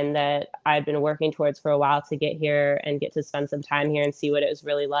mine that I've been working towards for a while, to get here and get to spend some time here and see what it was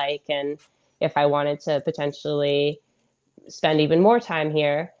really like, and if I wanted to potentially spend even more time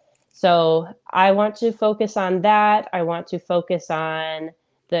here. So I want to focus on that. I want to focus on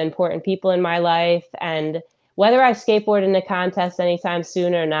the important people in my life, and whether I skateboard in a contest anytime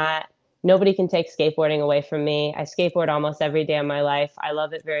soon or not, nobody can take skateboarding away from me. I skateboard almost every day of my life. I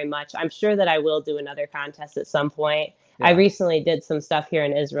love it very much. I'm sure that I will do another contest at some point. Yeah. I recently did some stuff here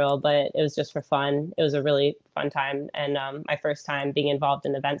in Israel, but it was just for fun. It was a really fun time, and my first time being involved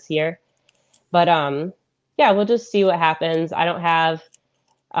in events here. But yeah, we'll just see what happens. I don't have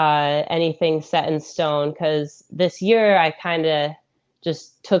anything set in stone, because this year I kind of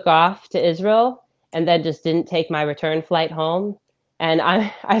just took off to Israel and then just didn't take my return flight home. And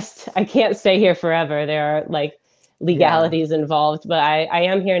I can't stay here forever. There are like legalities involved, but I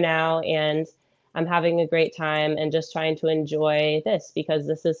am here now, and I'm having a great time and just trying to enjoy this because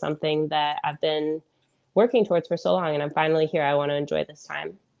this is something that I've been working towards for so long, and I'm finally here. I want to enjoy this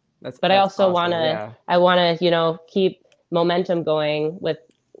time. But I That's also want awesome. to, Yeah. keep momentum going with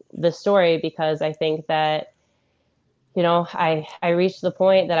the story because I think that, I reached the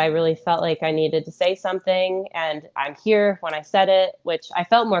point that I really felt like I needed to say something, and I'm here when I said it, which I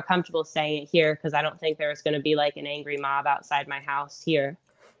felt more comfortable saying it here because I don't think there was going to be like an angry mob outside my house here.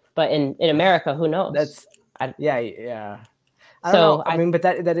 But in America, who knows? That's I, yeah, yeah. I don't know. so I I mean, but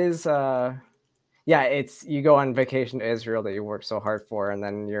that is yeah, it's you go on vacation to Israel that you work so hard for, and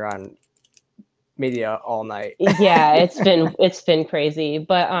then you're on media all night. Yeah, it's been crazy,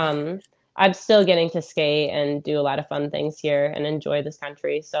 but I'm still getting to skate and do a lot of fun things here and enjoy this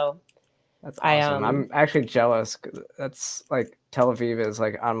country. So That's I awesome. I'm actually jealous. That's like Tel Aviv is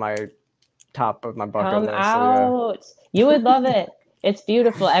like on my top of my bucket come list. So yeah, out. You would love it. It's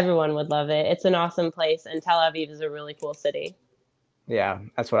beautiful. Everyone would love it. It's an awesome place, and Tel Aviv is a really cool city. yeah,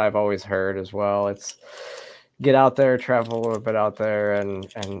 that's what I've always heard as well. It's get out there, travel a little bit out there,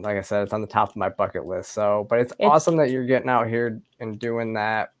 and like I said, it's on the top of my bucket list. So, but it's It's awesome that you're getting out here and doing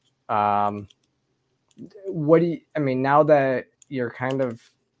that. Um, what do you? I mean, now that you're kind of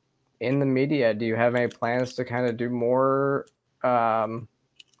in the media, do you have any plans to kind of do more?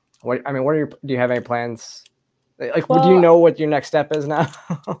 What I mean, what are your? Do you have any plans? Like, do you well, know what your next step is now?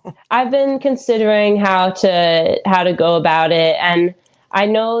 I've been considering how to go about it, and I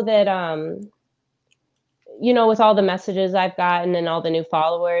know that with all the messages I've gotten and all the new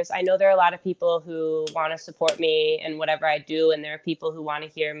followers, I know there are a lot of people who want to support me and whatever I do, and there are people who want to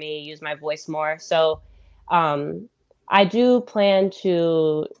hear me use my voice more. So, um, I do plan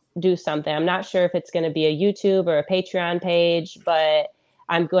to do something. I'm not sure if it's going to be a YouTube or a Patreon page, but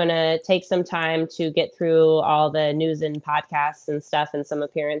I'm going to take some time to get through all the news and podcasts and stuff and some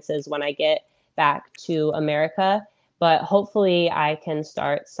appearances when I get back to America, but hopefully I can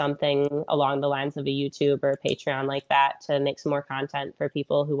start something along the lines of a YouTube or a Patreon like that to make some more content for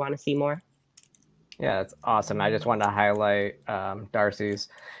people who want to see more. Yeah, that's awesome. I just wanted to highlight Darcy's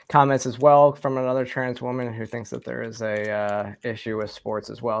comments as well from another trans woman who thinks that there is a issue with sports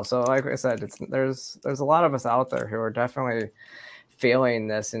as well. So, like I said, there's a lot of us out there who are definitely feeling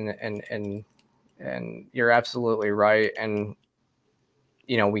this, and you're absolutely right. And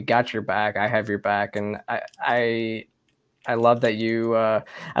we got your back. I have your back, and I love that you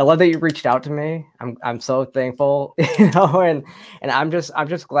reached out to me. I'm so thankful, and I'm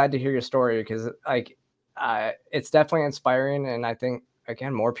just glad to hear your story because like it's definitely inspiring, and I think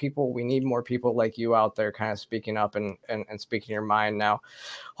again we need more people like you out there kind of speaking up and speaking your mind. Now,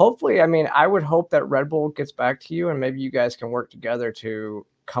 hopefully, I mean, I would hope that Red Bull gets back to you and maybe you guys can work together to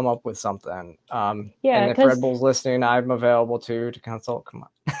come up with something. Yeah, And if Red because Bull's listening, I'm available to consult. Come on.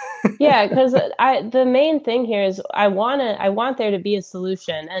 Yeah, because the main thing here is I want there to be a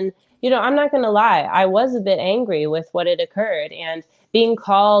solution, and I'm not gonna lie, I was a bit angry with what had occurred, and being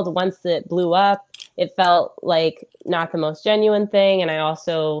called once it blew up, it felt like not the most genuine thing, and I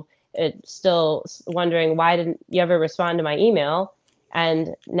also still wondering why didn't you ever respond to my email?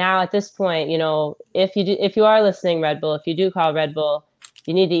 And now at this point, if you are listening, Red Bull, if you do call Red Bull,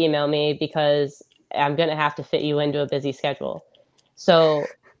 you need to email me because I'm gonna have to fit you into a busy schedule. So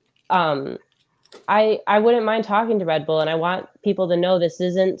um, I wouldn't mind talking to Red Bull, and I want people to know this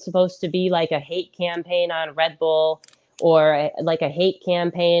isn't supposed to be like a hate campaign on Red Bull or like a hate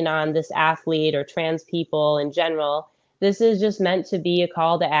campaign on this athlete or trans people in general. This is just meant to be a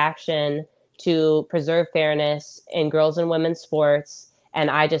call to action to preserve fairness in girls and women's sports. And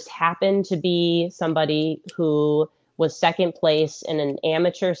I just happened to be somebody who was second place in an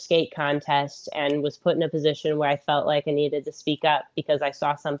amateur skate contest and was put in a position where I felt like I needed to speak up because I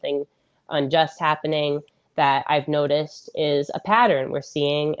saw something unjust happening that I've noticed is a pattern we're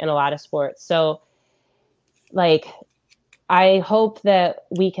seeing in a lot of sports. So, like, I hope that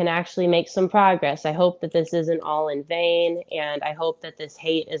we can actually make some progress. I hope that this isn't all in vain, and I hope that this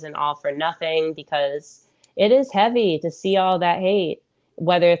hate isn't all for nothing because it is heavy to see all that hate,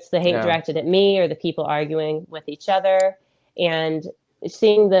 whether it's the hate Yeah. directed at me or the people arguing with each other. And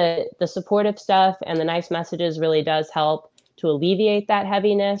seeing the supportive stuff and the nice messages really does help to alleviate that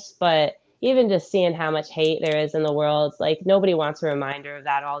heaviness. But even just seeing how much hate there is in the world, like nobody wants a reminder of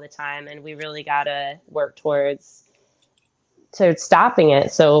that all the time, and we really gotta work towards to stopping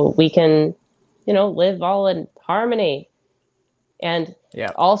it so we can, live all in harmony. And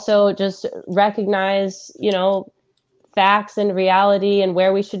Yeah. also just recognize, facts and reality and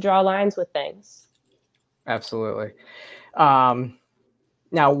where we should draw lines with things. Absolutely.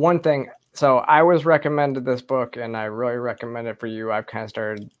 Now, one thing So I was recommended this book, and I really recommend it for you. I've kind of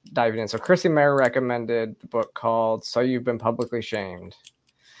started diving in. So Chrissy Mayer recommended the book called "So You've Been Publicly Shamed."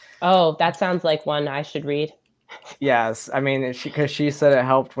 Oh, that sounds like one I should read. Yes, I mean, because she said it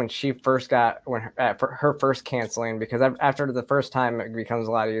helped when she first got for her first canceling, because after the first time it becomes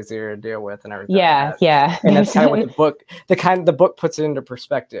a lot easier to deal with and everything. Yeah, like yeah. And that's kind of what the book puts it into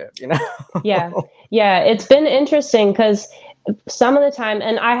perspective, you know. Yeah, yeah. It's been interesting because some of the time,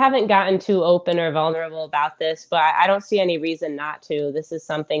 and I haven't gotten too open or vulnerable about this, but I don't see any reason not to. This is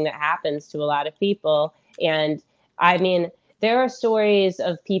something that happens to a lot of people, and I mean, there are stories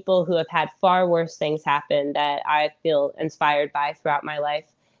of people who have had far worse things happen that I feel inspired by throughout my life.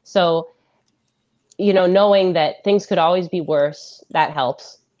 So, knowing that things could always be worse, that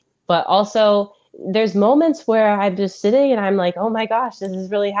helps. But also, there's moments where I'm just sitting and I'm like, oh my gosh, this is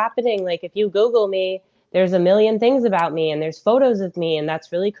really happening. Like, if you Google me, there's a million things about me, and there's photos of me, and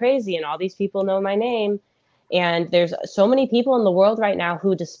that's really crazy. And all these people know my name. And there's so many people in the world right now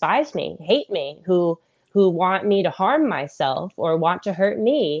who despise me, hate me, who want me to harm myself or want to hurt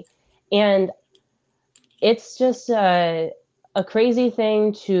me. And it's just a crazy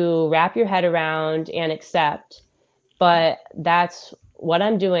thing to wrap your head around and accept. But that's what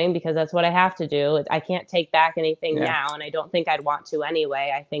I'm doing because that's what I have to do. I can't take back anything Yeah. now, and I don't think I'd want to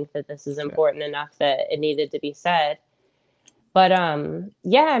anyway. I think that this is important enough that it needed to be said. But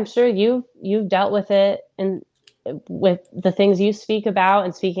yeah, I'm sure you've dealt with it and with the things you speak about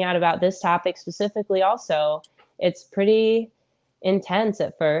and speaking out about this topic specifically also. It's pretty intense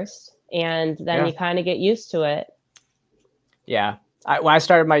at first, and then you kind of get used to it. Yeah. When I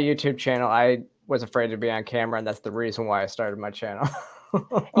started my YouTube channel, I was afraid to be on camera, and that's the reason why I started my channel.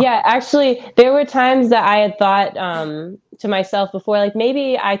 Yeah, actually, there were times that I had thought to myself before, like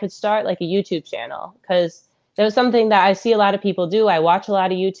maybe I could start like a YouTube channel, because there was something that I see a lot of people do. I watch a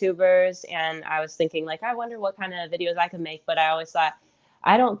lot of YouTubers, and I was thinking like, I wonder what kind of videos I could make. But I always thought,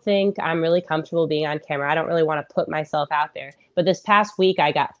 I don't think I'm really comfortable being on camera. I don't really want to put myself out there. But this past week,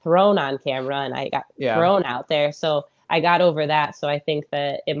 I got thrown on camera and I got thrown out there. So I got over that. So I think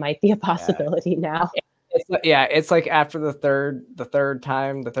that it might be a possibility now. It's like after the third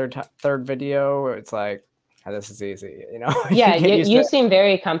video, it's like, oh, this is easy, you know. Yeah, you seem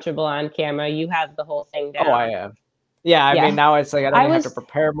very comfortable on camera. You have the whole thing down. Oh, I am. Yeah, I mean, now it's like I don't even have to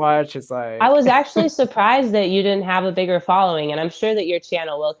prepare much. It's like I was actually surprised that you didn't have a bigger following, and I'm sure that your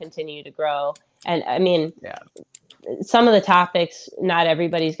channel will continue to grow. And I mean, some of the topics not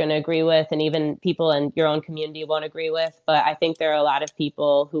everybody's going to agree with, and even people in your own community won't agree with, but I think there are a lot of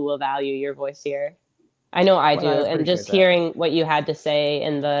people who will value your voice here. I know I do. And just hearing what you had to say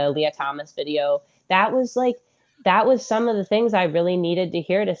in the Leah Thomas video, that was some of the things I really needed to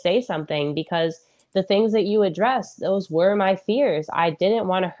hear to say something, because the things that you addressed, those were my fears. I didn't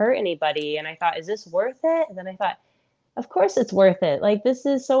want to hurt anybody. And I thought, is this worth it? And then I thought, of course it's worth it. Like, this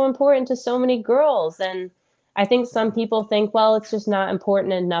is so important to so many girls. And I think some people think, well, it's just not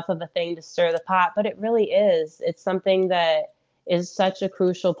important enough of a thing to stir the pot, but it really is. It's something that is such a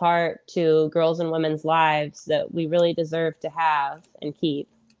crucial part to girls and women's lives that we really deserve to have and keep.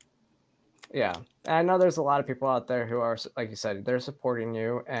 Yeah. I know there's a lot of people out there who are, like you said, they're supporting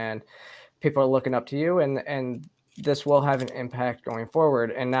you, and people are looking up to you, and this will have an impact going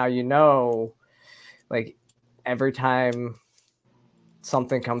forward. And now, like, every time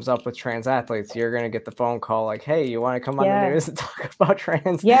something comes up with trans athletes, you're going to get the phone call like, hey, you want to come on the news and talk about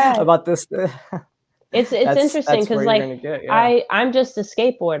about this? It's interesting because I'm just a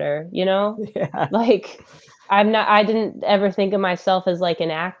skateboarder, like I didn't ever think of myself as like an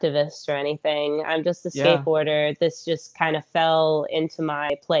activist or anything. I'm just a skateboarder. This just kind of fell into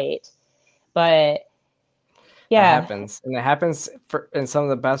my plate. But it happens, and it happens in some of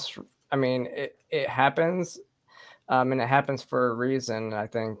the best. I mean, it happens, and it happens for a reason. I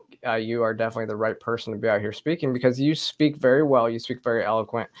think you are definitely the right person to be out here speaking, because you speak very well. You speak very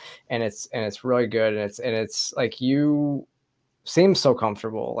eloquent, and it's really good. And it's like you seem so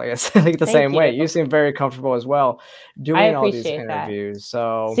comfortable. Like it's like the same way. You seem very comfortable as well doing all these interviews. That.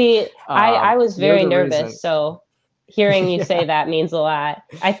 So see, I was very nervous. So hearing you say that means a lot.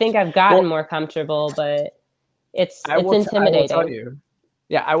 I think I've gotten more comfortable, but it's intimidating. I will tell you.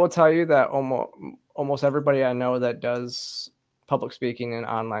 Yeah, I will tell you that almost everybody I know that does public speaking and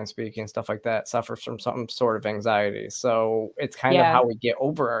online speaking and stuff like that suffers from some sort of anxiety. So it's kind of how we get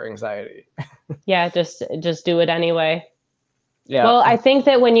over our anxiety. Yeah, just do it anyway. Yeah. Well, I think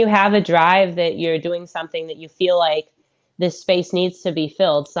that when you have a drive that you're doing something that you feel like this space needs to be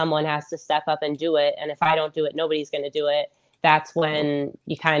filled, someone has to step up and do it. And if I don't do it, nobody's going to do it. That's when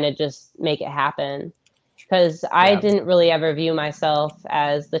you kind of just make it happen. because I Yeah. didn't really ever view myself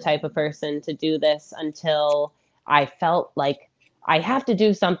as the type of person to do this until I felt like I have to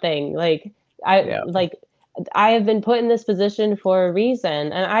do something. Yeah. I have been put in this position for a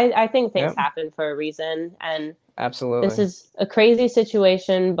reason, and I think things Yep. happen for a reason, and this Absolutely. is a crazy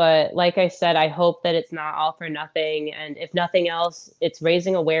situation, but like I said, I hope that it's not all for nothing. And if nothing else, it's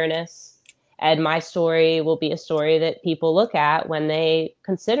raising awareness. And my story will be a story that people look at when they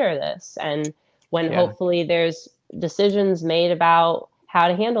consider this, and when Yeah. hopefully there's decisions made about how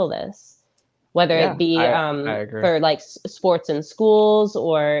to handle this, whether it Yeah. be I agree. for like sports in schools,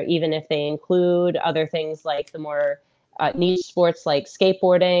 or even if they include other things like the more niche sports like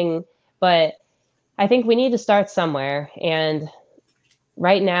skateboarding. But I think we need to start somewhere. And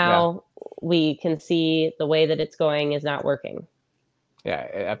right Yeah. now, we can see the way that it's going is not working. Yeah,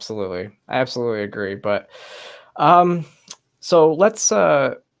 absolutely. I absolutely agree. But so why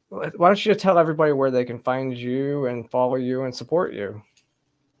don't you tell everybody where they can find you and follow you and support you?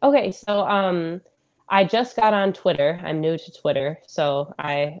 Okay, so I just got on Twitter. I'm new to Twitter, so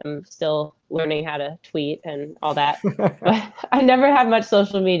I am still learning how to tweet and all that. But I never had much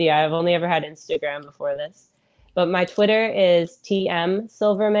social media. I've only ever had Instagram before this. But my Twitter is TM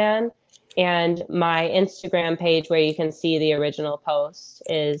Silverman, and my Instagram page, where you can see the original post,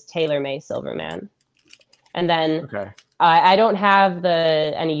 is Taylor May Silverman. And then Okay. I don't have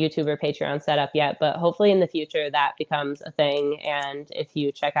any YouTube or Patreon set up yet, but hopefully in the future that becomes a thing. And if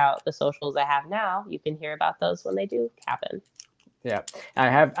you check out the socials I have now, you can hear about those when they do happen. Yeah,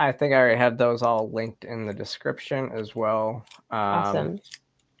 I think I already have those all linked in the description as well. Awesome.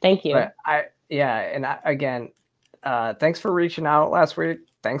 Thank you. But again, thanks for reaching out last week.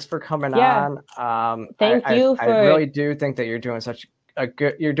 Thanks for coming Yeah. on. Thank you I for really do think that you're doing such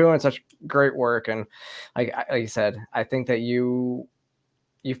great work. And like you said, I think that you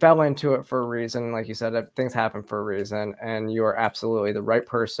fell into it for a reason. Like you said, things happen for a reason, and you are absolutely the right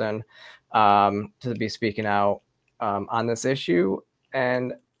person to be speaking out on this issue.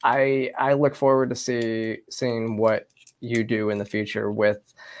 And I look forward to seeing what you do in the future with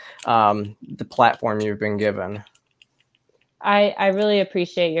the platform you've been given. I really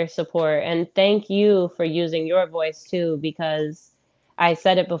appreciate your support, and thank you for using your voice too, because I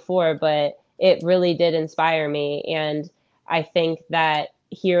said it before, but it really did inspire me. And I think that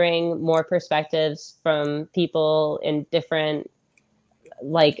hearing more perspectives from people in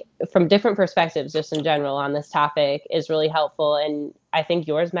from different perspectives, just in general on this topic, is really helpful. And I think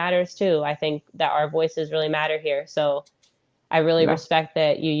yours matters too. I think that our voices really matter here. So I really Yeah. respect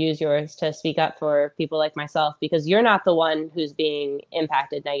that you use yours to speak up for people like myself, because you're not the one who's being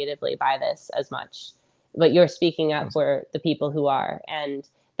impacted negatively by this as much, but you're speaking up for the people who are. And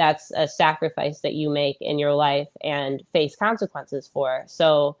that's a sacrifice that you make in your life and face consequences for.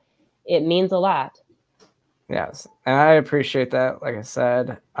 So it means a lot. Yes, and I appreciate that. Like I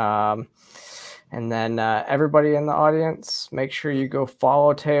said, and then everybody in the audience, make sure you go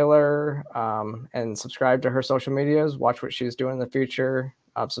follow Taylor and subscribe to her social medias. Watch what she's doing in the future.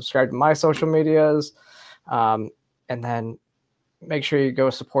 Subscribe to my social medias, and then make sure you go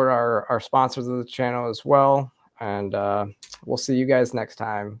support our sponsors of the channel as well. And we'll see you guys next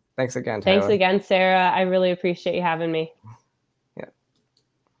time. Thanks again, Taylor. Thanks again, Sarah. I really appreciate you having me.